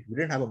physiotherapy. We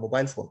didn't have a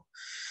mobile phone.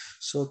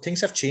 So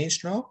things have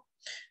changed now,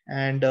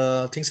 and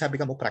things have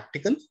become more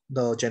practical.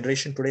 The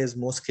generation today is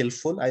more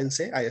skillful, I'll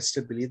say. I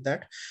still believe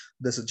that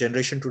this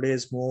generation today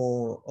is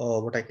more,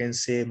 what I can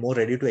say, more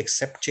ready to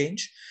accept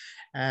change.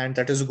 And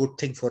that is a good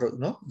thing for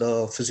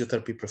the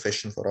physiotherapy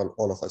profession for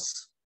all of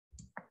us.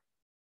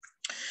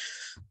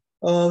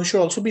 We should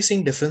also be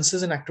seeing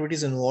differences in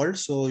activities involved.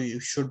 So you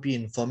should be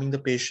informing the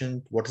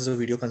patient what is a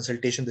video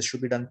consultation. This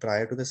should be done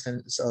prior to the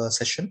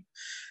session.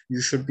 You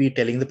should be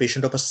telling the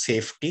patient of a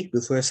safety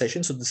before a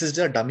session. So this is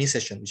the dummy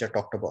session which I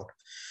talked about.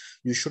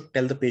 You should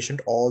tell the patient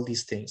all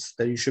these things,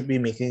 that you should be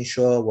making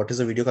sure what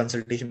is a video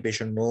consultation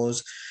patient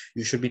knows.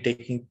 You should be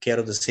taking care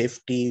of the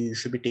safety. You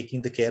should be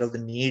taking the care of the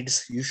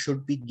needs. You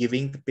should be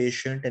giving the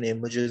patient an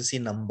emergency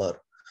number.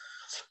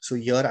 So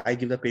here I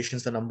give the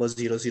patients the number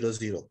 000. 000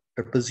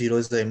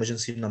 is the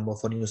emergency number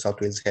for New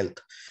South Wales Health.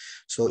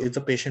 So if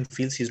the patient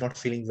feels he's not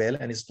feeling well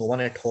and is no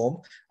one at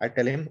home, I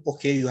tell him,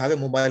 okay, you have a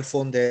mobile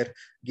phone there,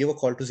 give a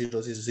call to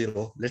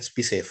 000. Let's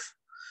be safe.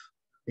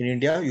 In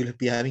India, you'll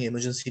be having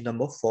emergency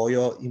number for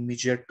your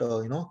immediate,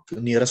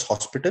 nearest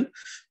hospital.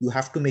 You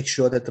have to make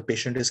sure that the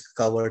patient is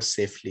covered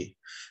safely.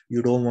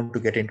 You don't want to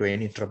get into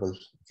any trouble.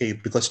 Okay,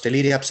 because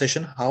telerehab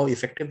session, how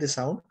effective they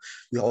sound,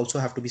 you also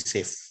have to be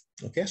safe.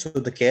 Okay, so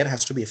the care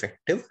has to be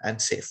effective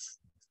and safe.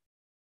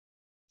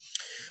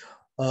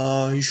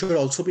 You should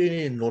also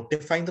be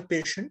notifying the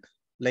patient,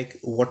 like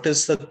what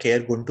is the care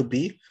going to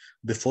be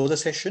before the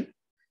session,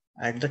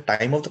 at the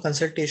time of the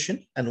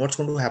consultation, and what's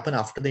going to happen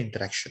after the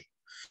interaction.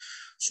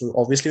 So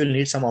obviously we'll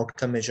need some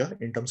outcome measure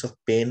in terms of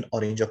pain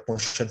or range of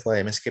motion for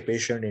MSK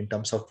patient, in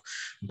terms of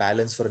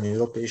balance for a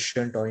neuro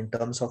patient, or in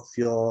terms of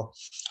your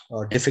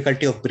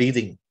difficulty of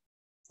breathing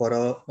for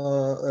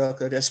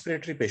a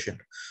respiratory patient.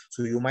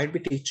 So you might be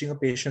teaching a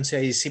patient,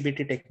 say, a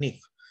ECBT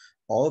technique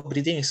or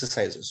breathing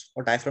exercises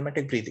or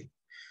diaphragmatic breathing,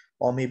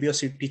 or maybe you're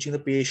teaching the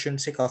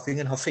patient, say, coughing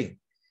and huffing.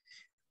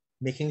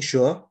 making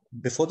sure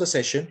before the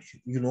session,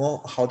 you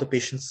know how the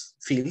patient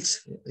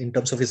feels in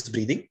terms of his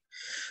breathing.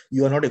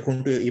 You are not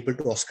going to be able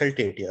to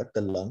auscultate here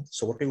the lung.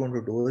 So what you're going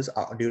to do is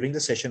during the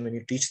session, when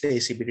you teach the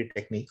ACBT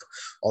technique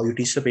or you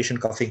teach the patient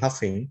coughing,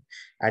 huffing,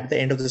 at the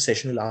end of the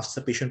session, you'll ask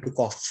the patient to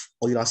cough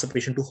or you'll ask the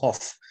patient to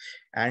huff,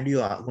 and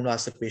you are going to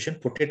ask the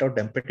patient, put it or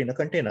dump it in a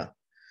container.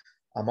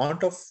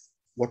 Amount of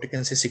what you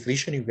can say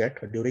secretion you get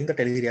during the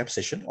Telerehab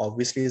session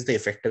obviously is the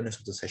effectiveness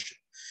of the session.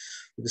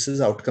 This is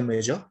the outcome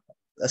measure,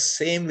 the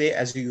same way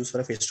as you use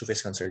for a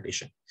face-to-face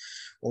consultation.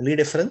 Only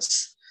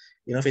difference,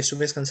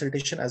 face-to-face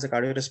consultation as a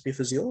cardiorespiratory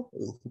physio,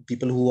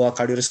 people who are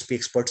cardiorespiratory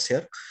experts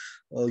here,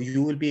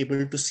 you will be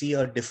able to see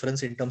a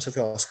difference in terms of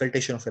your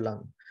auscultation of your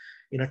lung.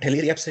 In a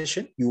Telerehab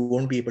session, you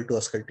won't be able to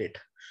auscultate.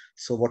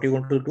 So what you're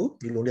going to do,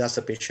 you'll only ask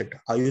the patient,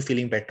 are you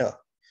feeling better?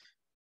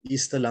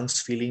 Is the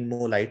lungs feeling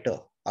more lighter?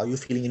 Are you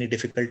feeling any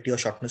difficulty or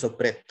shortness of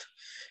breath?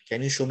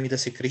 Can you show me the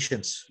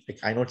secretions? Like,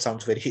 I know it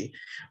sounds very,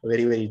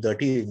 very, very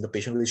dirty. The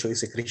patient will show you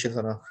secretions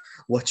on a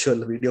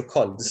virtual video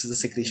call. This is the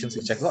secretions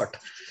which I got,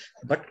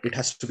 but it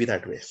has to be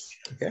that way.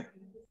 Okay.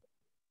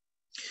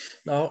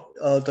 Now,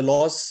 the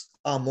laws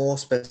are more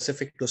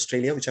specific to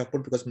Australia, which I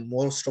put because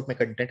most of my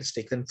content is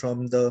taken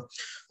from the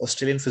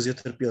Australian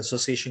Physiotherapy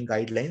Association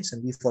guidelines,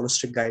 and we follow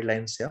strict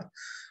guidelines here.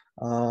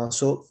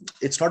 So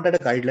it's not that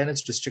a guideline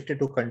is restricted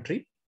to a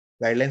country.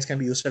 Guidelines can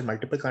be used in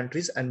multiple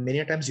countries, and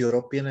many times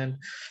European and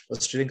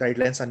Australian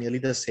guidelines are nearly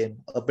the same.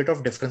 A bit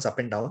of difference up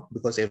and down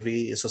because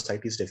every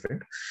society is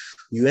different.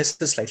 US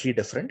is slightly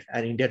different,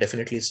 and India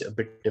definitely is a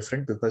bit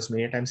different because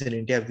many times in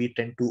India we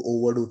tend to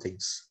overdo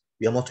things.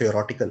 We are more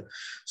theoretical.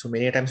 So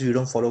many times we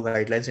don't follow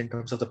guidelines in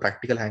terms of the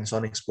practical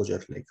hands-on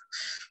exposure.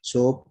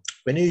 So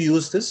when you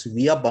use this,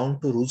 we are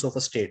bound to rules of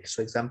a state.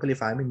 So example,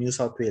 if I'm in New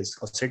South Wales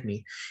or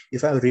Sydney,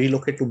 if I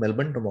relocate to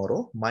Melbourne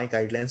tomorrow, my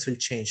guidelines will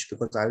change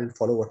because I will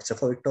follow what's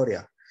for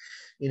Victoria.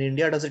 In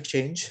India, does it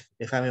change?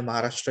 If I'm in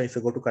Maharashtra, if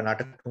you go to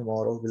Karnataka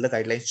tomorrow, will the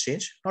guidelines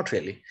change? Not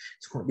really.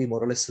 It's going to be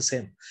more or less the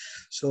same.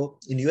 So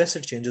in US,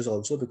 it changes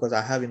also because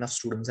I have enough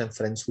students and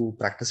friends who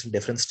practice in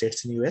different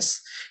states in US.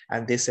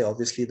 And they say,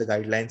 obviously, the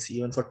guidelines,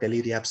 even for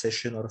Telerehab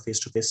session or a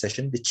face-to-face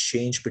session, they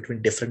change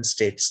between different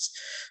states.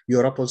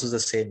 Europe also is the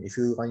same. If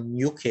you are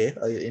in UK,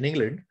 in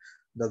England,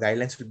 the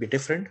guidelines will be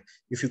different.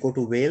 If you go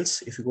to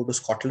Wales, if you go to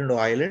Scotland or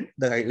Ireland,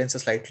 the guidelines are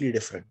slightly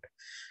different.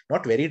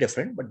 Not very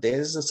different, but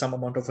there is some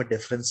amount of a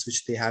difference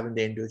which they have in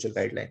the individual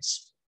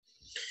guidelines.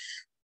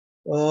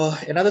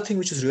 Another thing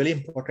which is really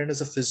important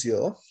as a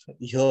physio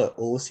here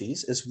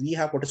overseas is we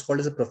have what is called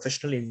as a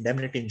professional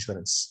indemnity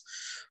insurance.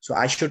 So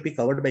I should be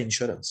covered by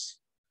insurance.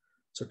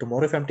 So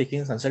tomorrow, if I'm taking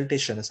a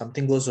consultation, if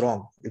something goes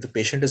wrong, if the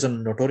patient is a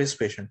notorious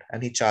patient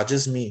and he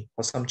charges me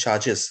for some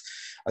charges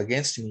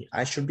against me,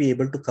 I should be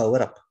able to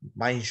cover up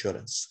my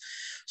insurance.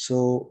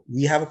 So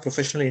we have a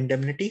professional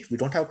indemnity. We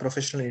don't have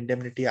professional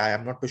indemnity. I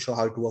am not too sure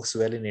how it works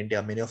well in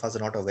India. Many of us are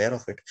not aware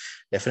of it.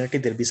 Definitely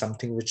there'll be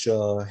something which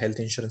health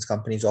insurance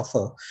companies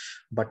offer,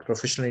 but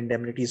professional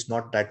indemnity is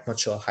not that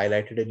much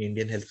highlighted in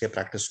Indian healthcare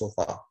practice so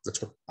far.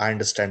 That's what I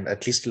understand,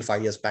 at least till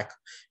 5 years back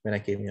when I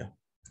came here.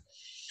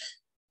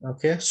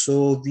 Okay,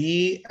 so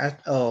we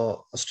at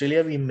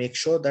Australia, we make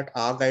sure that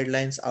our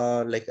guidelines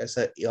are like, as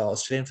a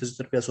Australian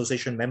Physiotherapy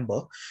Association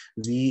member,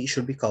 we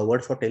should be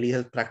covered for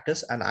telehealth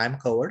practice, and I'm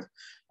covered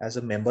as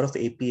a member of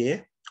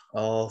APA.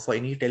 For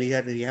any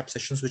telerehab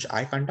sessions which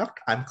I conduct,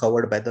 I'm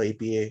covered by the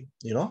APA,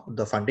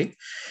 the funding.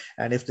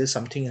 And if there's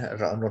something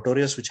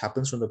notorious which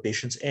happens from the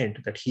patient's end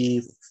that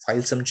he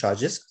files some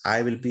charges,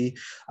 I will be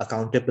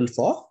accountable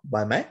for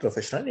by my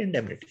professional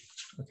indemnity.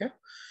 Okay.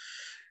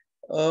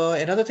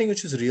 Another thing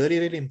which is really,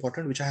 really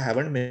important, which I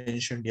haven't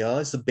mentioned here,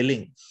 is the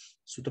billing.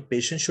 So the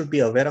patient should be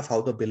aware of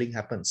how the billing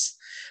happens.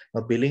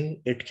 Now,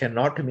 billing, it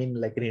cannot mean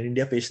like in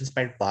India, patients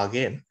might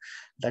bargain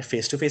that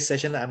face-to-face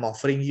session I'm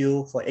offering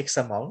you for X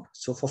amount.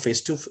 So for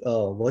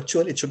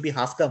virtual, it should be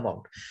half the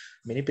amount.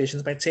 Many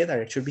patients might say that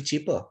it should be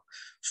cheaper.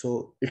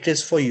 So it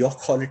is for your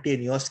quality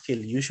and your skill.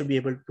 You should be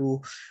able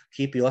to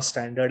keep your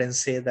standard and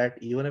say that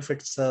even if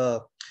it's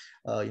a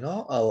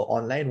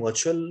online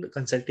virtual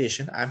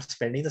consultation, I'm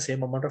spending the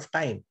same amount of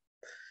time.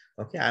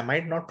 Okay, I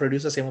might not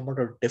produce the same amount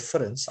of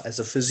difference as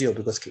a physio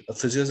because a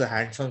physio is a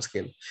hands-on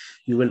skill.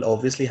 You will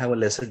obviously have a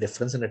lesser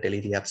difference in a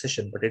telerehab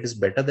session, but it is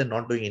better than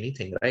not doing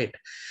anything, right?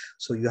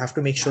 So you have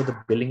to make sure the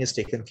billing is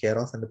taken care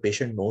of and the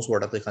patient knows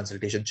what are the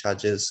consultation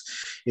charges.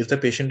 If the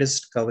patient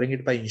is covering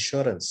it by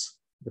insurance,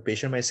 the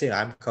patient might say,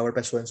 I'm covered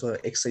by so-and-so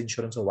X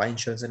insurance or Y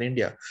insurance in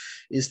India.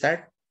 Is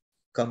that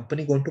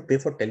company going to pay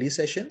for tele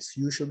sessions?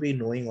 You should be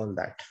knowing all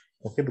that.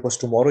 Okay, because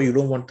tomorrow you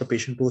don't want the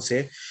patient to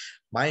say,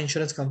 my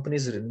insurance company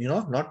is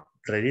not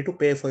ready to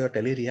pay for your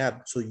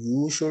telerehab, so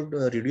you should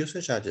reduce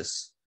your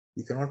charges.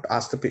 You cannot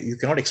you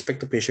cannot expect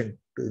the patient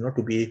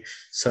to be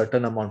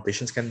certain amount.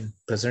 Patients can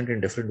present in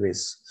different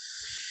ways.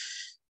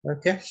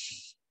 Okay,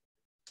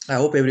 I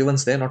hope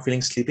everyone's there, not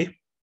feeling sleepy.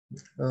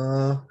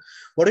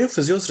 What are your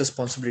physio's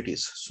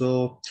responsibilities?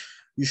 So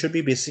you should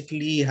be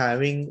basically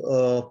having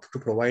to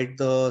provide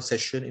the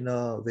session in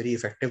a very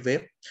effective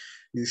way.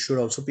 You should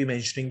also be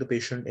mentioning the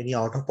patient any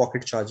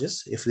out-of-pocket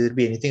charges if there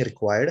be anything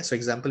required. So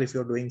example, if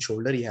you're doing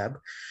shoulder rehab,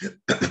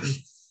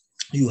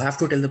 you have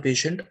to tell the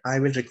patient, I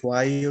will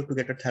require you to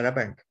get a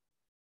TheraBand.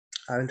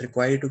 I will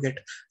require you to get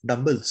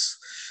dumbbells.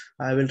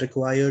 I will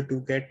require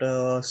to get,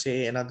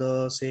 say,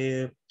 another,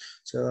 say,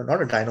 so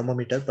not a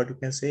dynamometer, but you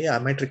can say, I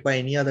might require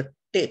any other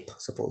tape,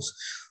 suppose.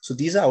 So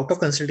these are out of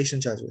consultation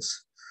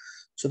charges.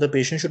 So the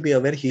patient should be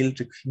aware he'll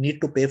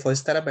need to pay for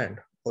his TheraBand,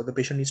 or the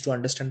patient needs to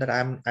understand that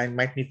I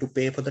might need to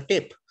pay for the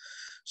tape.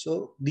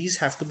 So these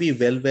have to be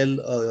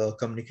well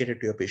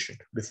communicated to your patient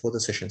before the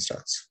session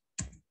starts.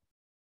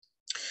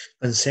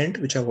 Consent,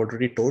 which I've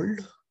already told.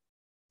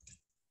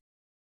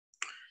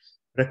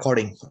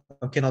 Recording.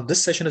 Okay, now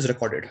this session is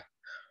recorded.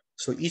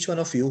 So each one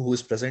of you who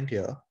is present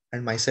here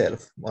and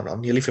myself, or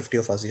nearly 50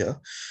 of us here,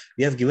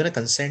 we have given a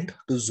consent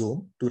to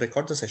Zoom to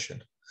record the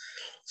session.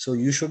 So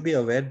you should be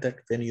aware that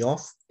when your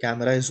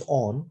camera is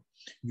on,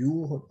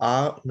 you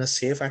are in a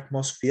safe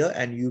atmosphere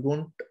and you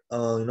don't,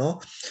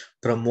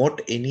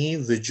 promote any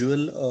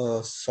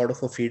visual sort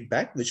of a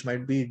feedback which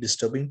might be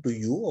disturbing to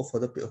you or for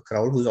the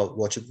crowd who's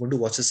going to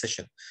watch the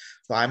session.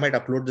 So I might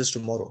upload this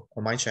tomorrow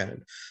on my channel.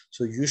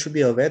 So you should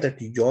be aware that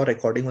your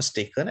recording was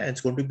taken and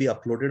it's going to be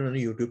uploaded on a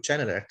YouTube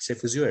channel at say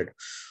PhysioEd.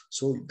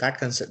 So that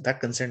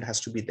consent has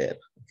to be there.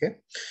 Okay.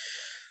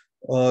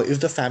 If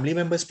the family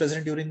member is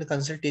present during the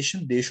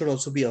consultation, they should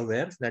also be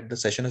aware that the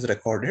session is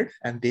recorded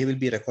and they will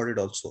be recorded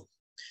also.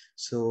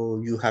 So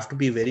you have to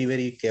be very,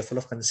 very careful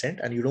of consent,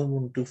 and you don't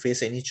want to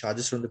face any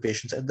charges from the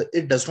patients.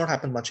 It does not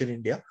happen much in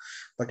India,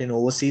 but in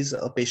overseas,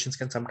 patients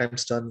can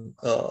sometimes turn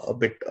a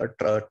bit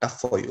tough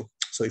for you.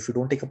 So if you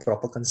don't take a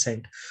proper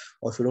consent,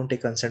 or if you don't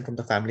take consent from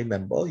the family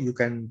member, you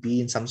can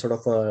be in some sort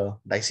of a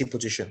dicey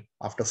position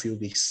after a few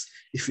weeks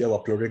if you have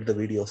uploaded the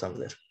video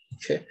somewhere.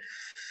 Okay.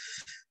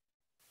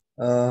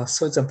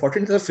 So it's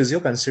important that the physio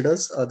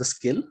considers the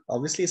skill.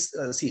 Obviously,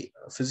 see,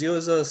 physio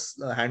is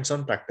a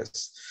hands-on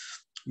practice.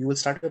 You will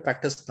start your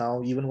practice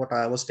now. Even what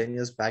I was 10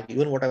 years back,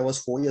 even what I was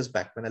 4 years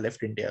back when I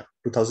left India,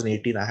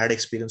 2018, I had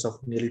experience of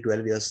nearly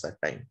 12 years that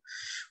time.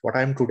 What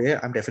I am today,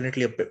 I'm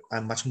definitely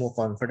I'm much more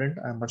confident.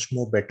 I'm much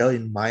more better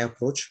in my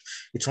approach.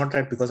 It's not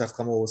that because I've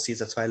come overseas,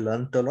 that's why I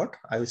learned a lot.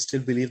 I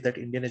still believe that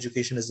Indian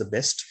education is the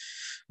best.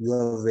 You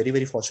are very,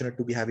 very fortunate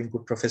to be having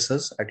good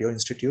professors at your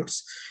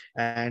institutes,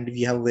 and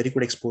we have very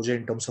good exposure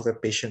in terms of a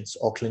patients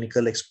or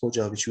clinical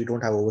exposure, which we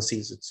don't have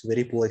overseas. It's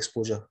very poor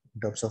exposure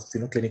in terms of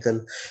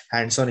clinical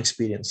hands-on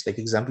experience. Like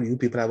example, you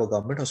people have a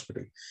government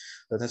hospital.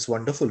 That's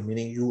wonderful,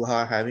 meaning you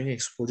are having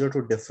exposure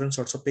to different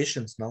sorts of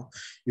patients. Now,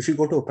 if you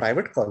go to a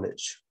private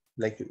college,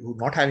 like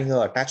not having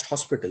an attached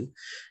hospital,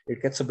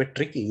 it gets a bit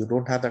tricky. You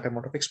don't have that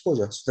amount of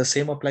exposure. So the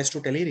same applies to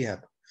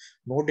Telerehab.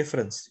 No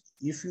difference.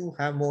 If you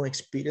have more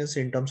experience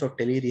in terms of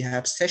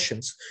Telerehab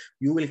sessions,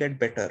 you will get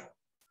better.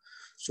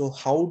 So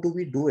how do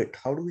we do it?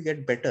 How do we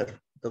get better?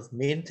 The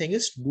main thing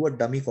is do a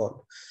dummy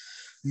call.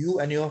 You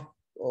and your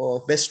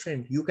best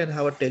friend, you can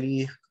have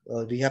a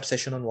rehab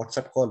session on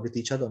WhatsApp call with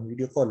each other on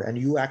video call, and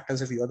you act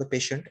as if you are the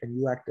patient and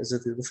you act as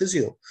if you're the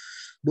physio.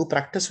 Do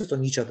practice with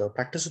on each other,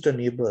 practice with your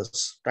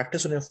neighbors,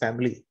 practice on your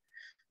family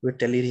with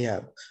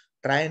Telerehab.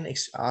 Try and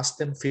ask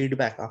them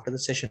feedback after the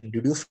session.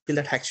 Did you feel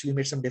that actually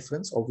made some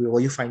difference, or were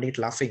you finding it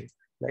laughing?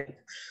 Like,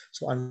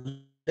 so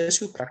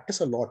unless you practice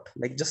a lot,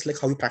 like just like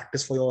how you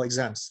practice for your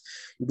exams,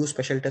 you do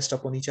special tests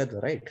upon each other,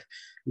 right?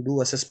 You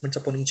do assessments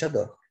upon each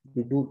other.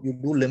 You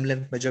do limb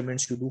length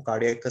measurements. You do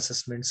cardiac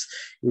assessments.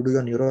 You do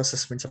your neuro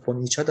assessments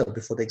upon each other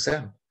before the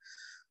exam.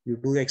 You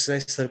do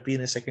exercise therapy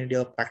in a second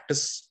year,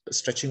 practice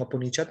stretching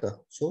upon each other.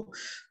 So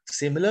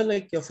similar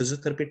like your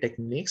physiotherapy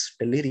techniques,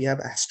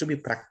 Telerehab has to be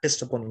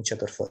practiced upon each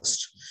other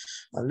first.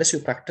 Unless you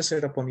practice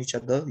it upon each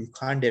other, you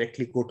can't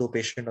directly go to a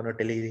patient on a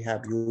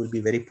Telerehab. You will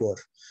be very poor.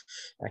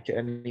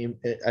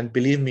 And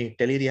believe me,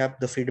 Telerehab,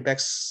 the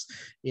feedbacks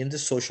in the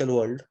social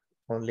world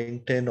on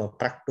LinkedIn or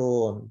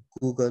Practo on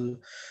Google,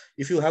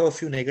 if you have a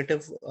few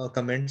negative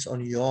comments on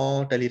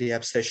your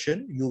Telerehab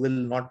session, you will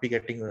not be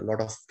getting a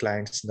lot of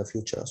clients in the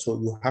future. So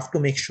you have to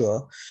make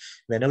sure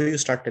whenever you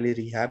start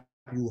Telerehab,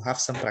 you have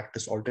some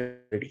practice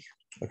already.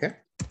 Okay.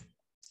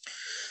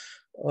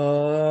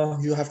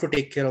 You have to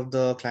take care of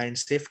the client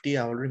safety.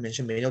 I already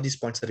mentioned many of these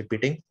points are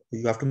repeating.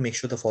 You have to make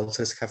sure the false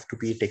risk have to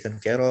be taken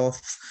care of.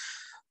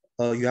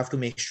 You have to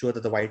make sure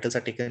that the vitals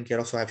are taken care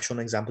of. So I've shown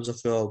examples of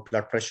your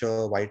blood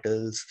pressure,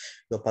 vitals,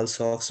 your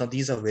pulse ox. Now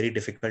these are very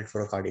difficult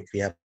for a cardiac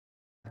rehab.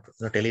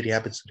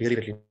 Telerehab, it's really,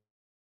 really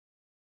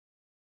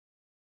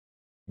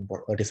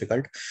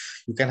difficult.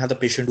 You can have the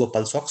patient do a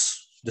pulse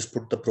ox. Just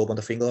put the probe on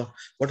the finger.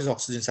 What is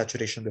oxygen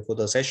saturation before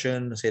the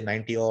session? Say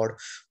 90 odd.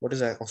 What is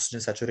the oxygen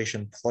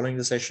saturation following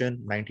the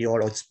session? 90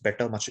 odd, or it's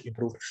better, much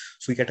improved.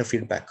 So you get a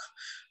feedback.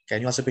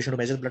 Can you ask the patient to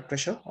measure blood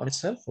pressure on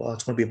itself?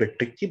 It's going to be a bit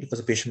tricky because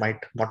the patient might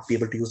not be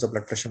able to use the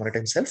blood pressure monitor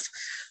himself.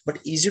 But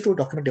easy to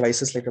document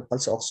devices like a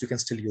pulse ox, you can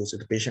still use it.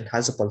 The patient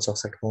has a pulse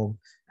ox at home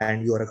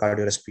and you are a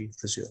cardiorespiratory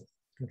physio.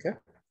 Okay.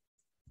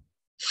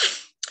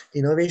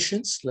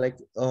 Innovations, like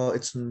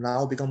it's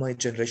now become a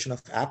generation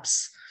of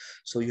apps.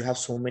 So you have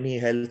so many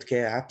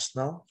healthcare apps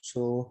now.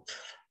 So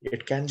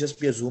It can just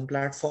be a Zoom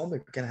platform.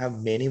 It can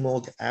have many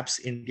more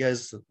apps. India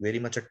is very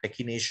much a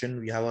techie nation.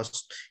 We have our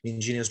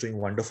engineers doing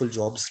wonderful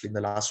jobs in the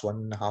last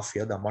 1.5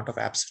 years. The amount of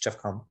apps which have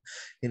come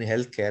in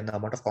healthcare, the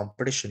amount of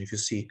competition, if you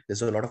see,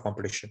 there's a lot of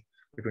competition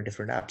between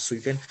different apps. So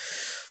you can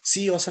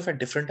see yourself at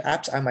different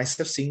apps. I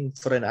myself seeing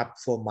for an app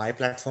for my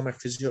platform at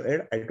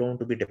PhysioEd. I don't want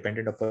to be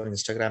dependent upon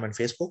Instagram and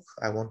Facebook.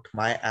 I want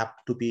my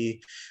app to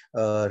be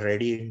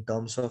ready in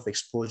terms of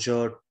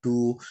exposure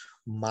to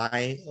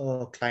my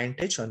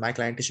clientage, and my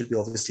clientage will be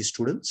obviously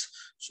students.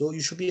 So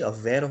you should be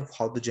aware of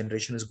how the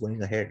generation is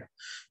going ahead.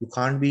 You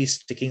can't be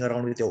sticking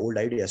around with your old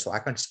ideas. So I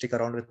can't stick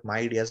around with my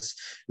ideas,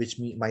 which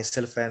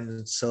myself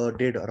and sir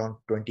did around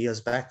 20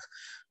 years back.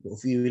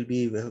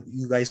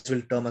 You guys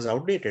will term as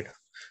outdated.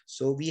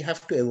 So we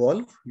have to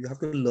evolve. You have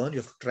to learn. You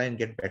have to try and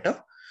get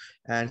better.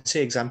 And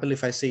say, example,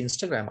 if I say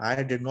Instagram,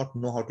 I did not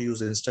know how to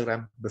use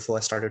Instagram before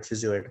I started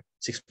PhysioEd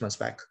 6 months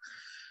back.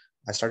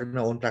 I started my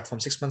own platform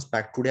 6 months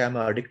back. Today, I'm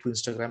addicted to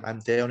Instagram. I'm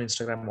there on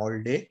Instagram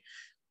all day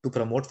to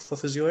promote for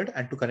PhysioEd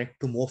and to connect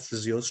to more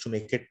physios to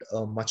make it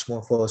much more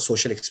of a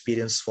social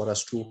experience for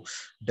us to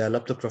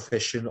develop the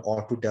profession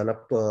or to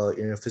develop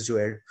in a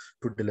PhysioEd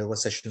to deliver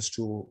sessions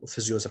to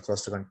physios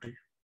across the country.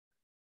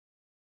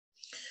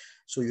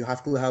 So you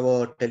have to have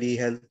a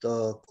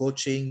telehealth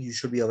coaching. You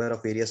should be aware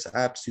of various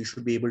apps. You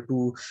should be able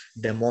to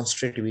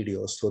demonstrate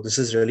videos. So this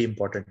is really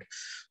important.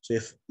 So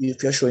if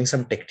you're showing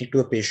some technique to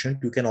a patient,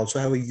 you can also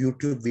have a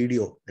YouTube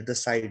video at the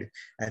side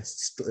and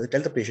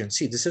tell the patient,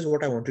 see, this is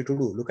what I want you to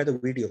do. Look at the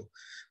video.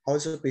 How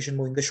is the patient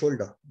moving the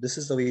shoulder? This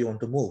is the way you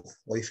want to move.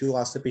 Or if you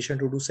ask the patient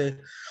to do, say,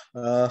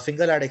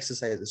 finger lad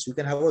exercises, you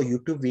can have a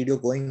YouTube video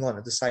going on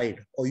at the side,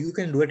 or you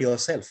can do it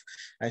yourself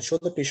and show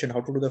the patient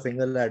how to do the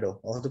finger ladder,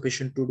 or the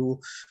patient to do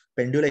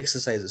pendule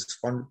exercises,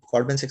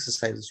 Codman's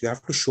exercises. You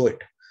have to show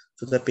it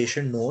so the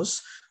patient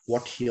knows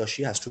what he or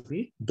she has to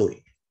be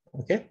doing.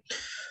 Okay.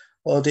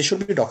 There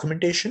should be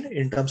documentation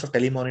in terms of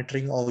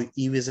telemonitoring or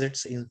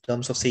e-visits, in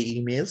terms of, say,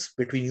 emails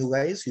between you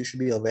guys. You should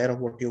be aware of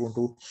what you want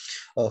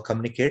to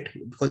communicate,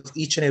 because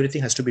each and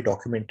everything has to be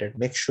documented.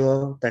 Make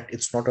sure that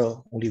it's not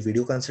only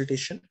video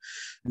consultation.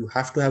 You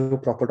have to have a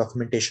proper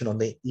documentation on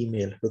the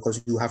email,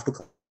 because you have to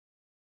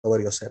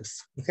cover yourself.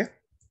 Okay.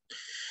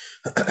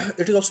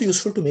 It is also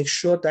useful to make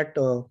sure that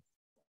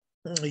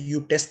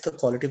you test the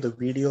quality of the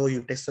video,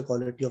 you test the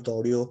quality of the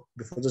audio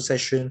before the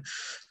session.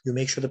 You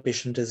make sure the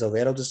patient is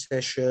aware of the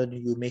session.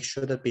 You make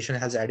sure the patient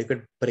has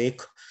adequate break.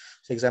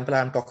 For example,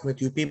 I'm talking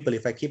with you people.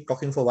 If I keep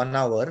talking for 1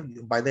 hour,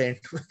 by the end,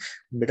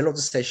 middle of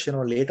the session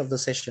or late of the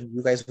session,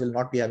 you guys will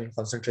not be having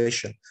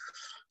concentration.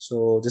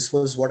 So this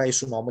was what I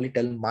used to normally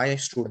tell my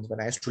students when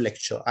I used to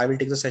lecture. I will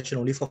take the session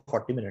only for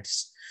 40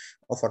 minutes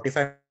or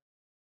 45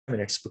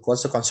 minutes,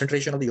 because the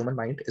concentration of the human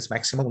mind is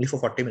maximum only for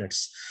 40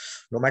 minutes.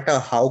 No matter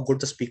how good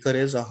the speaker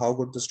is or how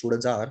good the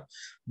students are,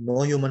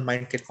 no human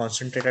mind can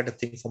concentrate at a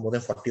thing for more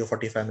than 40 or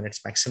 45 minutes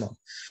maximum.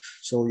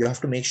 So you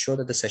have to make sure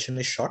that the session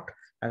is short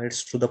and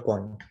it's to the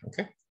point.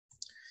 Okay.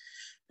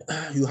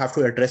 You have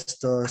to address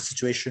the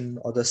situation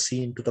or the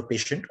scene to the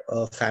patient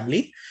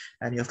family,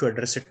 and you have to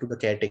address it to the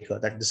caretaker,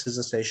 that this is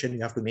a session.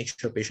 You have to make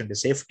sure patient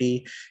is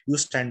safety. You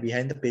stand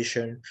behind the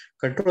patient,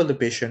 control the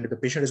patient. If the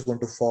patient is going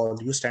to fall,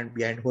 you stand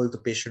behind, hold the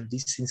patient.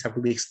 These things have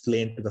to be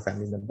explained to the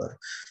family member.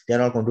 They are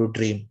not going to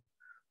dream.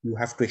 You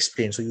have to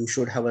explain. So you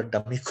should have a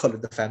dummy call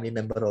with the family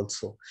member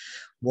also.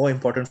 More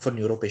important for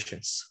neuro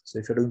patients. So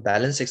if you're doing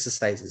balance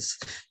exercises,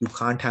 you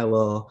can't have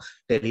a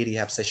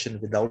tele-rehab session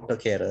without a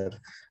carer,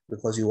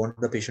 because you want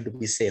the patient to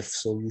be safe.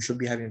 So you should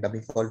be having a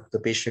dummy call to the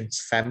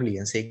patient's family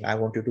and saying, I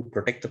want you to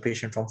protect the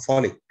patient from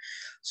falling.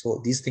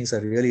 So these things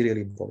are really,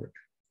 really important.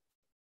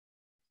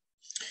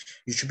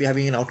 You should be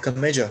having an outcome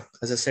measure,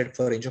 as I said,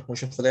 for range of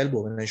motion for the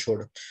elbow when I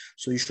showed.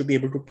 So you should be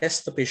able to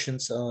test the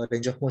patient's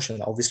range of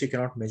motion. Obviously, you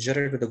cannot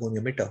measure it with a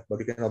goniometer, but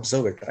you can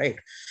observe it, right?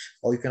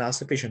 Or you can ask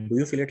the patient, do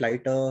you feel it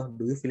lighter?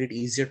 Do you feel it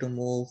easier to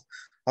move?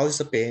 How is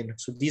the pain?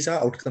 So these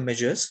are outcome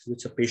measures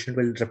which the patient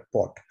will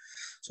report.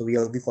 So we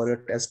call it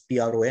as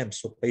PROM.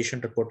 So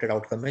patient reported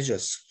outcome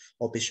measures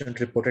or patient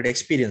reported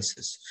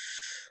experiences.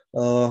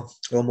 Your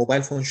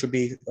mobile phone should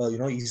be,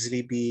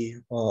 easily be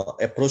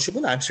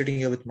approachable. I'm sitting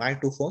here with my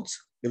 2 phones.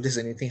 If there's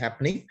anything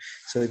happening,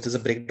 so if there's a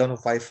breakdown of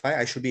Wi-Fi,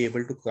 I should be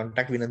able to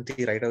contact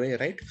Vinanti right away,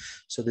 right?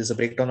 So there's a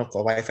breakdown of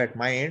Wi-Fi at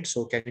my end.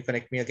 So can you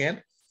connect me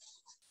again?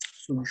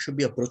 So you should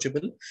be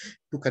approachable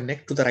to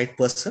connect to the right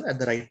person at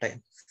the right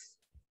time.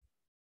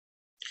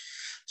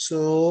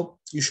 So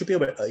you should be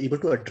able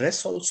to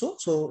address also.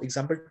 So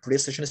example,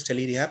 today's session is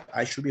Telerehab.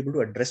 I should be able to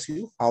address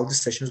you how this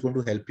session is going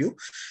to help you.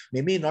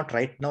 Maybe not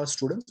right now,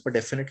 students, but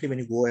definitely when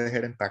you go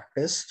ahead and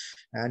practice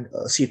and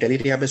see,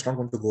 Telerehab is not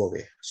going to go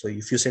away. So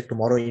if you say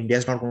tomorrow India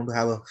is not going to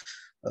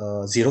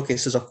have 0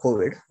 cases of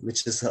COVID,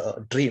 which is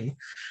a dream,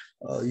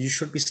 you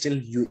should be still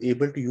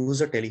able to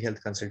use a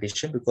telehealth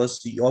consultation,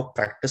 because your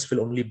practice will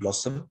only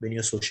blossom when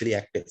you're socially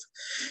active.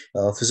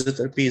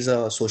 Physiotherapy is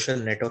a social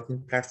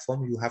networking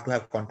platform. You have to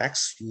have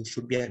contacts. You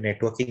should be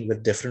networking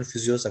with different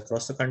physios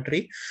across the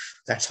country.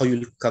 That's how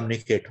you'll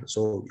communicate.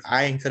 So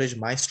I encourage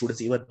my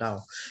students even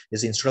now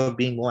is, instead of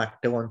being more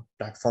active on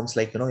platforms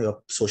like,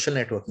 your social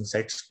networking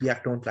sites, be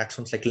active on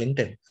platforms like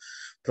LinkedIn,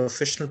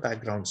 professional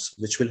backgrounds,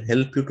 which will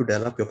help you to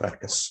develop your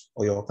practice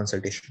or your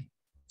consultation.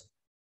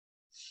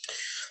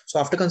 So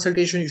after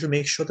consultation, you should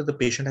make sure that the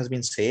patient has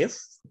been safe.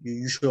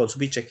 You should also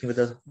be checking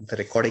whether the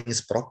recording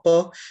is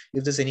proper.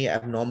 If there's any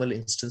abnormal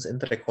instance in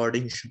the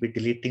recording, you should be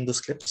deleting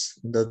those clips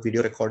in the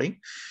video recording.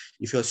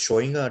 If you're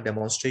showing a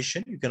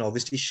demonstration, you can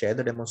obviously share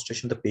the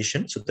demonstration with the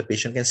patient so the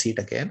patient can see it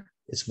again.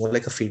 It's more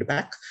like a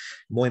feedback.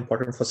 More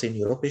important for, say,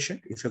 neuro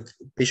patient. If your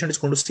patient is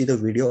going to see the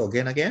video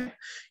again,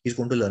 he's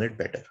going to learn it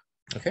better.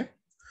 Okay.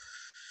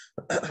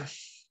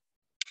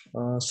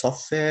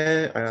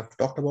 Software, I have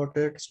talked about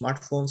it.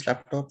 Smartphones,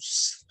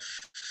 laptops,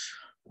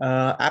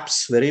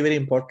 apps, very, very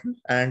important.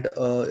 And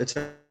it's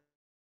because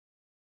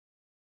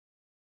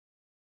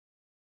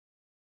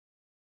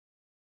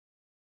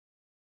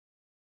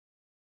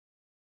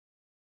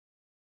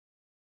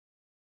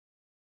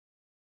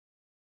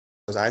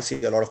I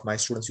see a lot of my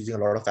students using a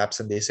lot of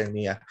apps, and they send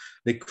me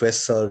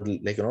requests or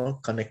like,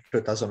 connect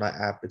with us on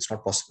our app. It's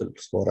not possible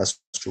for us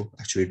to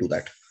actually do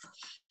that.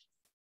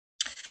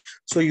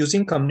 So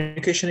using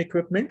communication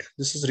equipment,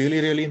 this is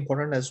really, really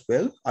important as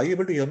well. Are you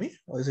able to hear me?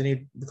 Or is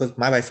any, because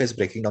my Wi-Fi is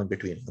breaking down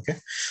between. Okay.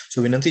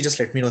 So Vinanti, just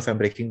let me know if I'm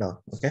breaking down.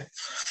 Okay.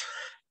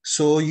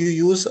 So you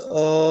use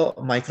a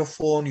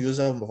microphone, use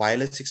a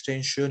wireless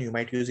extension. You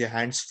might use your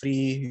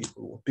hands-free,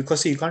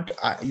 because you can't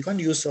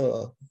use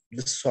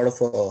this sort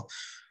of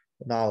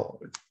now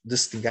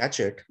this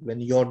gadget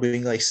when you're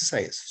doing an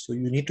exercise. So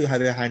you need to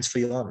have your hands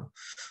free on.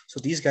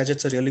 So these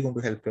gadgets are really going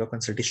to help your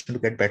consultation to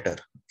get better.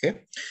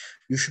 Okay.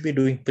 You should be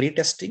doing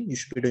pre-testing. You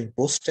should be doing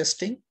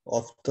post-testing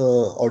of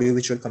the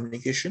audio-visual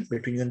communication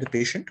between you and the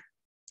patient.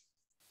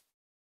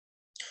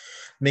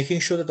 Making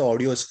sure that the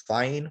audio is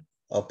fine,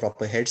 a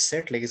proper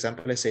headset. Like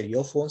example, I said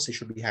earphones, they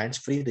should be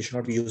hands-free. They should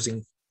not be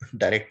using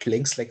direct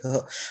links like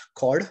a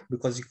cord,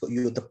 because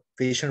the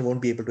patient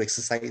won't be able to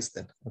exercise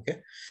then. Okay.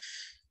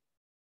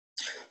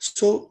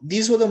 So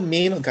these were the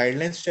main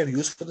guidelines which I've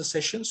used for the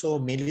session. So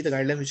mainly the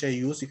guidelines which I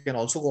use, you can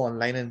also go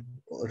online and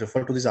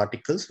refer to these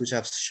articles which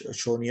I've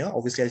shown here.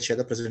 Obviously, I'll share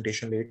the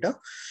presentation later.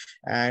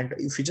 And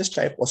if you just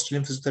type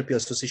Australian Physiotherapy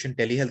Association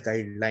Telehealth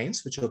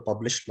Guidelines, which were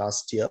published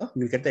last year,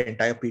 you'll get the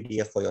entire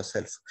PDF for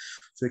yourself.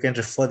 So you can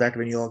refer that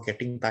when you're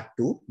getting back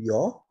to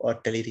your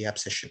Telerehab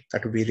session.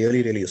 That would be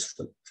really, really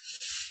useful.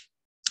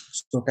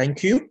 So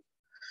thank you.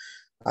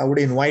 I would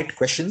invite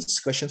questions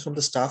from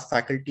the staff,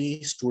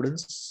 faculty,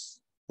 students,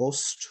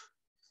 host.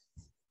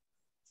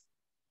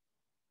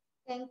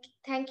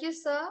 Thank you,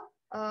 sir,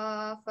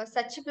 for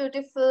such a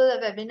beautiful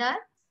webinar.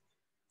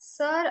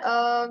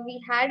 Sir,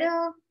 we had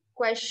a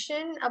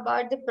question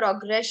about the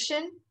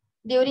progression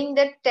during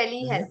the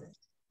telehealth.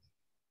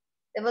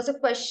 There was a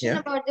question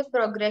about the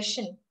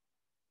progression.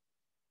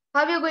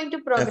 How are you going to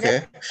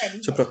progress?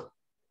 Okay.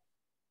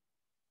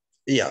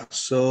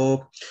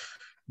 So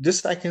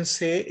this I can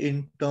say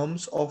in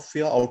terms of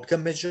your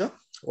outcome measure,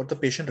 what the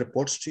patient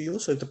reports to you.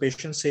 So if the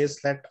patient says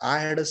that I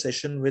had a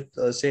session with,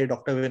 say,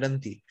 Dr.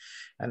 Vinanti,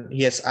 and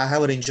yes, I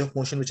have a range of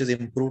motion which is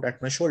improved at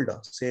my shoulder.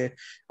 Say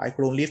I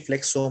could only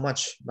flex so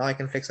much. Now I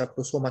can flex up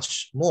to so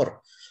much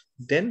more.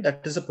 Then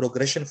that is a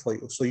progression for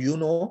you. So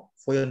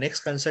for your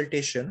next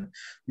consultation,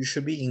 you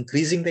should be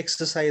increasing the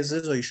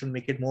exercises, or you should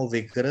make it more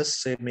vigorous,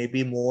 say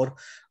maybe more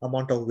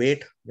amount of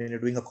weight when you're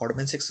doing a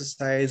Codman's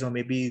exercise, or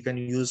maybe you can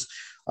use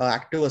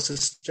active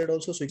assisted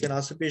also. So you can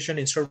ask the patient,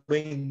 instead of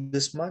doing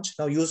this much,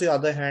 now use your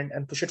other hand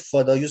and push it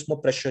further, use more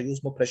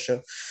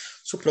pressure.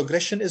 So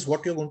progression is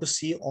what you're going to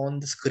see on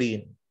the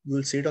screen. You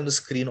will see it on the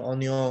screen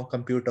on your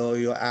computer or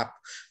your app,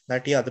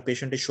 that the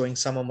patient is showing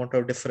some amount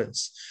of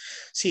difference.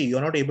 See,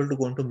 you're not able to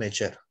go into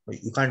measure.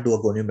 You can't do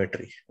a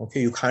goniometry.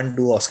 Okay. You can't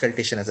do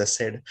auscultation, as I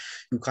said.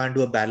 You can't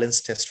do a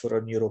balance test for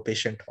a neuro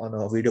patient on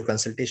a video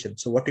consultation.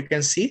 So what you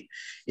can see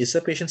is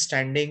the patient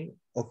standing.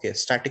 Okay.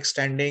 Static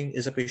standing.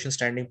 Is the patient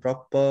standing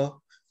proper?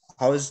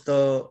 How is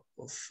the,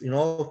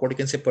 what you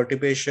can say,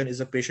 perturbation? Is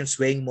the patient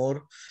swaying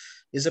more?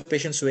 Is the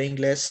patient swaying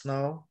less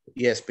now?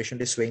 Yes,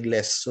 patient is swaying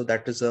less. So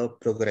that is a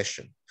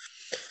progression.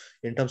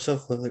 In terms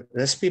of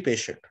respiratory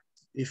patient,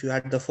 if you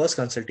had the first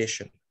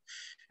consultation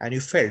and you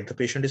felt the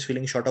patient is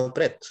feeling short of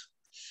breath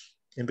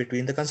in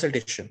between the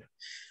consultation,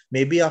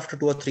 maybe after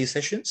 2 or 3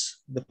 sessions,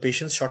 the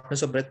patient's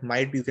shortness of breath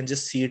you can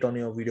just see it on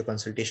your video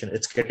consultation.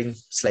 It's getting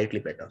slightly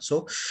better.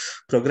 So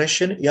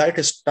progression, it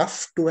is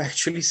tough to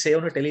actually say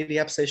on a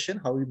Telerehab session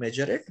how we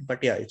measure it,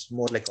 but it's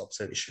more like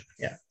observation.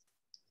 Yeah.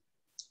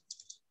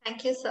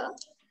 Thank you, sir.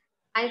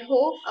 I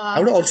hope I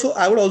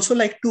would also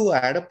like to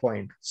add a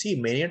point. See,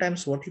 many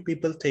times what you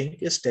people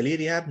think is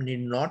Telerehab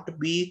need not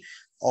be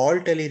all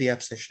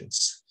Telerehab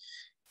sessions.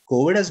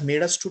 COVID has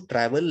made us to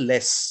travel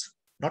less.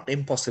 not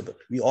impossible.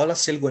 We all are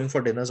still going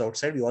for dinners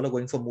outside. We all are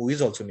going for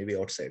movies also maybe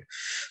outside.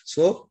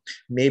 So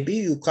maybe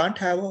you can't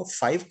have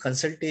 5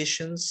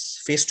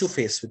 consultations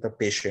face-to-face with a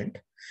patient.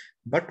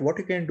 But what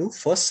you can do,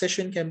 first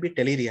session can be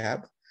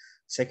telerehab,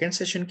 second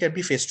session can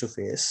be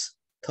face-to-face,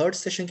 third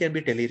session can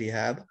be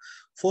telerehab,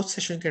 fourth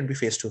session can be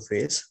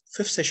face-to-face,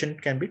 fifth session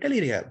can be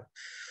telerehab.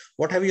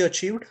 What have you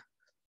achieved?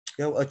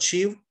 You have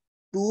achieved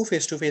 2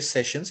 face-to-face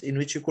sessions in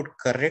which you could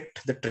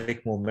correct the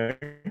trick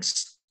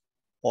movements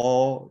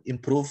or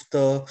improve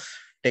the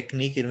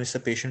technique in which the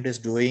patient is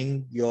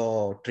doing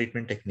your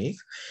treatment technique.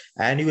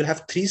 And you will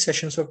have 3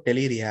 sessions of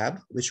telerehab,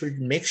 which will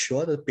make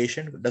sure the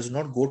patient does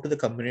not go to the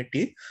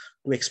community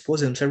to expose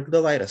himself to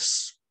the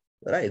virus.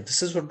 Right.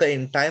 This is what the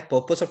entire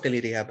purpose of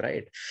telerehab,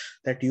 right?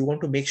 That you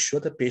want to make sure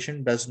the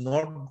patient does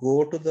not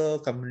go to the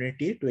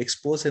community to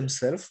expose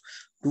himself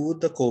to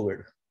the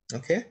COVID.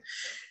 Okay.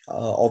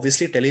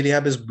 Obviously,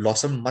 telerehab is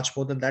blossomed much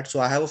more than that. So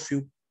I have a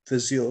few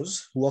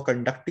physios who are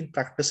conducting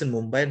practice in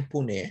Mumbai and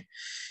Pune,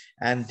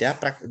 and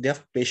their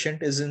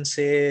patient is in,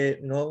 say,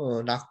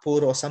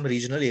 Nagpur or some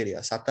regional area,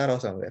 Satara or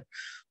somewhere.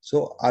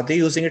 So are they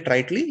using it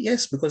rightly?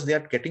 Yes, because they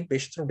are getting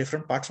patients from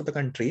different parts of the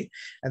country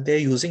and they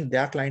are using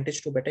their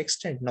clientage to a better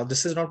extent. Now,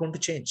 this is not going to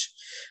change.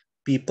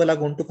 People are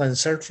going to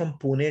consult from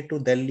Pune to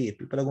Delhi.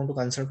 People are going to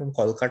consult from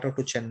Kolkata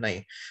to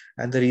Chennai.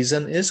 And the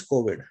reason is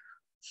COVID.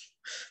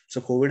 So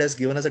COVID has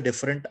given us a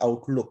different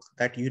outlook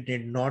that you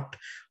need not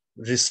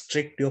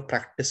restrict your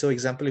practice. So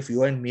example, if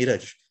you are in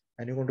Miraj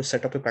and you're going to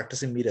set up a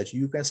practice in Miraj,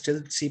 you can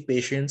still see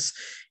patients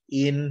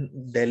in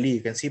Delhi.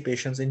 You can see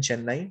patients in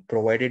Chennai,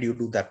 provided you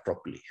do that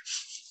properly.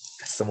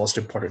 That's the most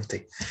important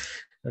thing.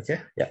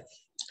 Okay. Yeah.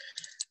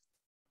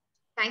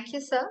 Thank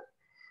you, sir.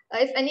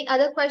 If any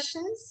other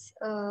questions,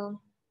 you're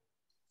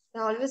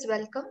always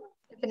welcome.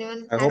 If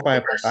anyone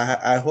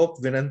I hope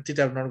Vinanti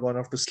have not gone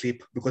off to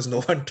sleep because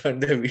no one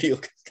turned their video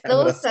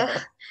camera. No,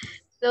 sir.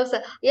 No,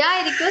 sir. Yeah,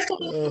 I requested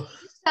you to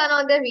turn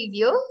on their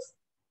videos.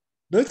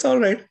 No, it's all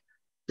right.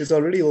 It's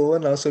already over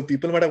now. So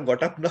people might have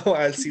got up now.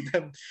 I'll see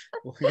them,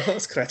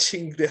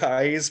 scratching their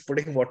eyes,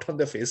 putting water on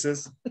their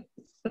faces.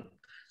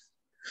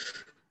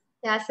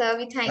 Yeah, sir.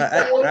 We thank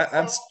you.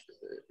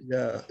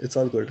 Yeah, it's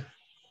all good.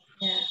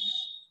 Yeah.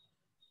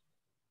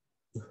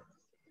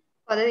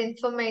 For the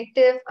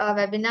informative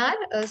webinar.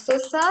 So,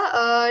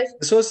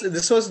 sir,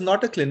 this was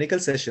not a clinical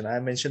session. I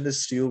mentioned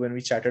this to you when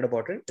we chatted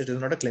about it. It is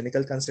not a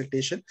clinical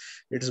consultation.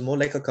 It is more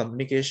like a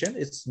communication.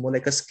 It's more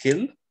like a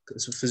skill.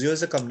 So physio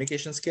is a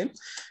communication skill.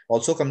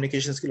 Also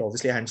communication skill.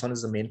 Obviously, hands-on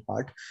is the main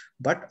part.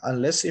 But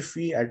unless if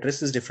we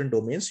address these different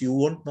domains, you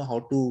won't know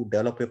how to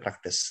develop your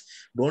practice.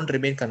 Don't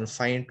remain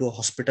confined to a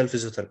hospital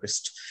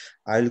physiotherapist.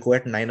 I'll go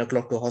at 9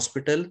 o'clock to a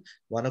hospital.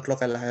 1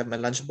 o'clock I'll have my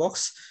lunch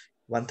box.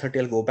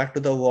 1:30 I'll go back to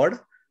the ward.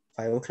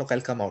 5 o'clock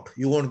I'll come out.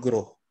 You won't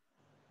grow.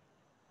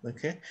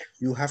 Okay.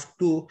 You have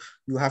to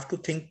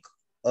think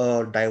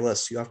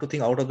diverse. You have to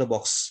think out of the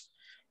box,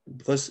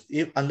 because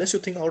unless you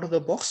think out of the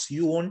box,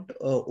 you won't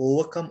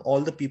overcome all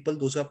the people,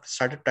 those who have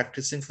started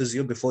practicing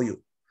physio before you.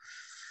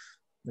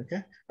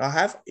 Okay. I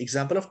have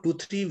example of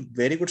 2-3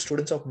 very good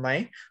students of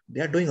mine.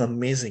 They are doing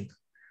amazing.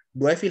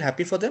 Do I feel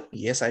happy for them?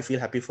 Yes, I feel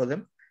happy for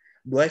them.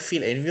 Do I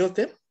feel envy of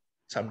them?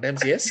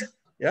 Sometimes, yes.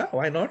 Yeah,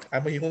 why not?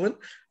 I'm a human.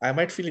 I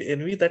might feel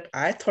envy that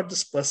I thought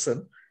this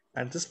person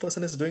and this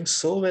person is doing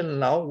so well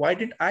now. Why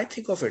didn't I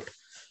think of it?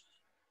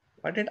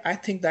 Why didn't I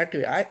think that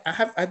way?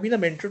 I've been a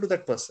mentor to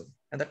that person,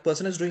 and that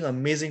person is doing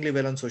amazingly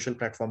well on social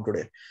platform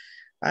today.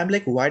 I'm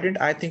like, why didn't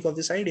I think of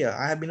this idea?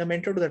 I have been a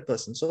mentor to that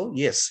person. So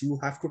yes, you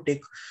have to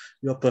take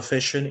your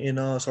profession in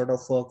a sort of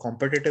a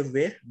competitive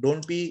way.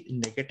 Don't be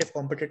negative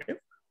competitive.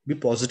 Be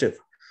positive.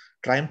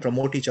 Try and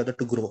promote each other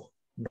to grow,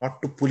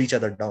 not to pull each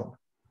other down.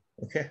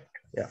 Okay.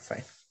 Yeah,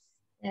 fine.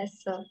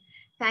 Yes, sir.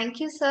 Thank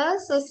you, sir.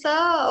 So,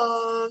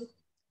 sir,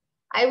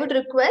 I would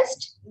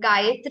request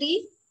Gayatri,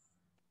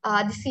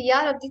 the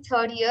CR of the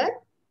 3rd year,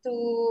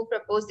 to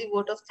propose the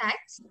vote of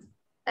thanks.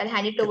 I'll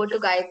hand it over to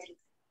Gayatri.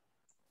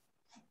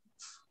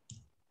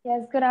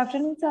 Yes, good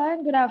afternoon, sir,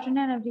 and good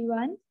afternoon,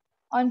 everyone.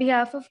 On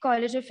behalf of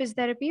College of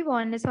Physiotherapy,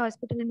 Wanless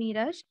Hospital,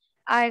 Miraj,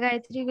 I,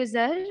 Gayatri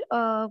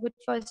Guzar, would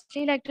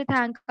firstly like to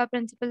thank our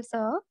principal,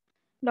 sir,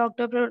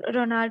 Dr.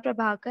 Ronald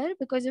Prabhakar,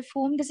 because of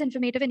whom this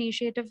informative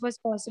initiative was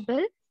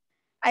possible.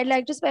 I'd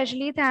like to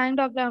specially thank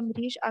Dr.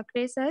 Ambarish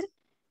Akre, sir,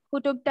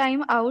 who took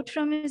time out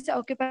from his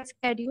occupied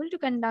schedule to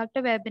conduct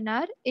a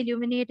webinar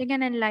illuminating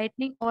and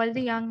enlightening all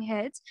the young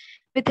heads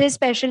with his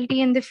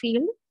specialty in the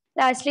field.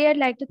 Lastly, I'd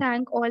like to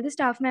thank all the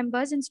staff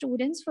members and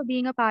students for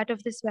being a part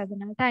of this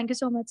webinar. Thank you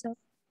so much, sir.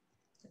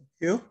 Thank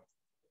you.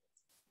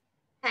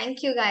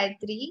 Thank you,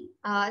 Gayatri.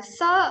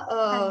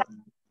 Sir,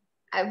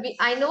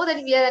 I know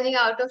that we are running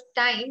out of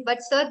time,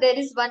 but sir, there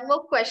is one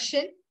more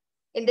question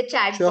in the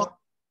chat box.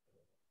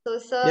 So,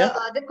 sir,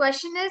 the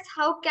question is,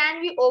 how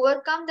can we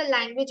overcome the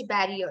language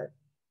barrier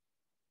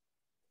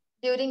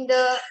during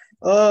the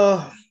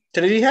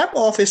telerehab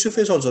or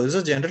face-to-face also? Is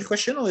it a general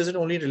question or is it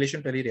only in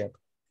relation to telerehab?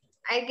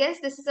 I guess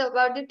this is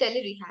about the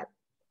telerehab.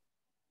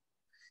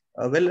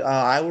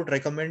 I would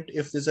recommend,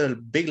 if there's a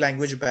big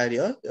language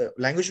barrier,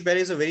 language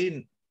barrier is a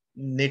very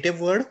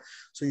native word,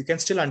 so you can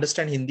still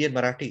understand Hindi and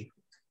Marathi.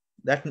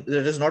 That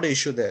is not an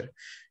issue there.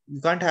 You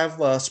can't have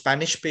a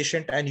Spanish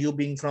patient and you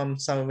being from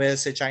somewhere,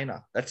 say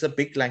China. That's a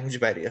big language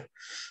barrier.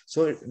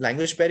 So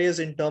language barriers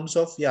in terms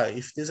of, yeah,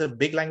 if there's a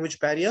big language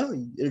barrier,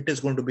 it is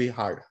going to be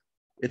hard.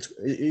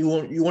 You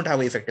won't have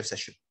an effective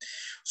session.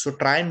 So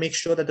try and make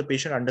sure that the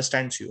patient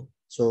understands you.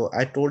 So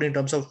I told in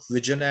terms of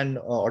vision and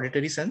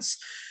auditory sense,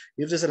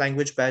 if there's a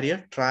language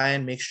barrier, try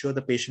and make sure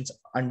the patient's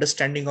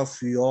understanding of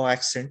your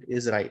accent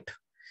is right.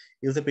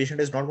 If the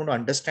patient is not going to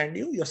understand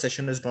you, your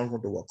session is not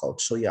going to work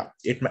out. So yeah,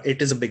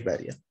 it is a big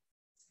barrier.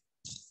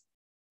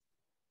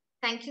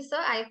 Thank you, sir.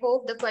 I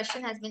hope the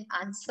question has been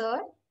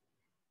answered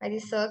by the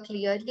sir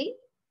clearly.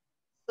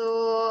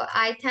 So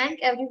I thank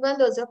everyone,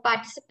 those who have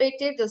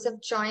participated, those who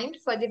have joined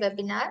for the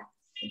webinar.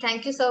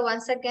 Thank you, sir,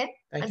 once again.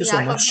 Thank you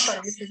so much.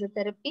 Of the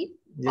Physiotherapy,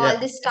 Yeah, all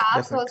the staff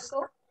definitely.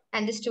 also,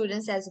 and the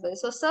students as well.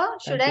 So, sir,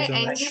 should Thank I you so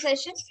end much. the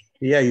session?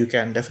 Yeah, you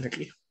can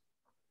definitely.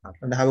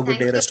 And have a good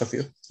day, rest of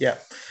you. Yeah.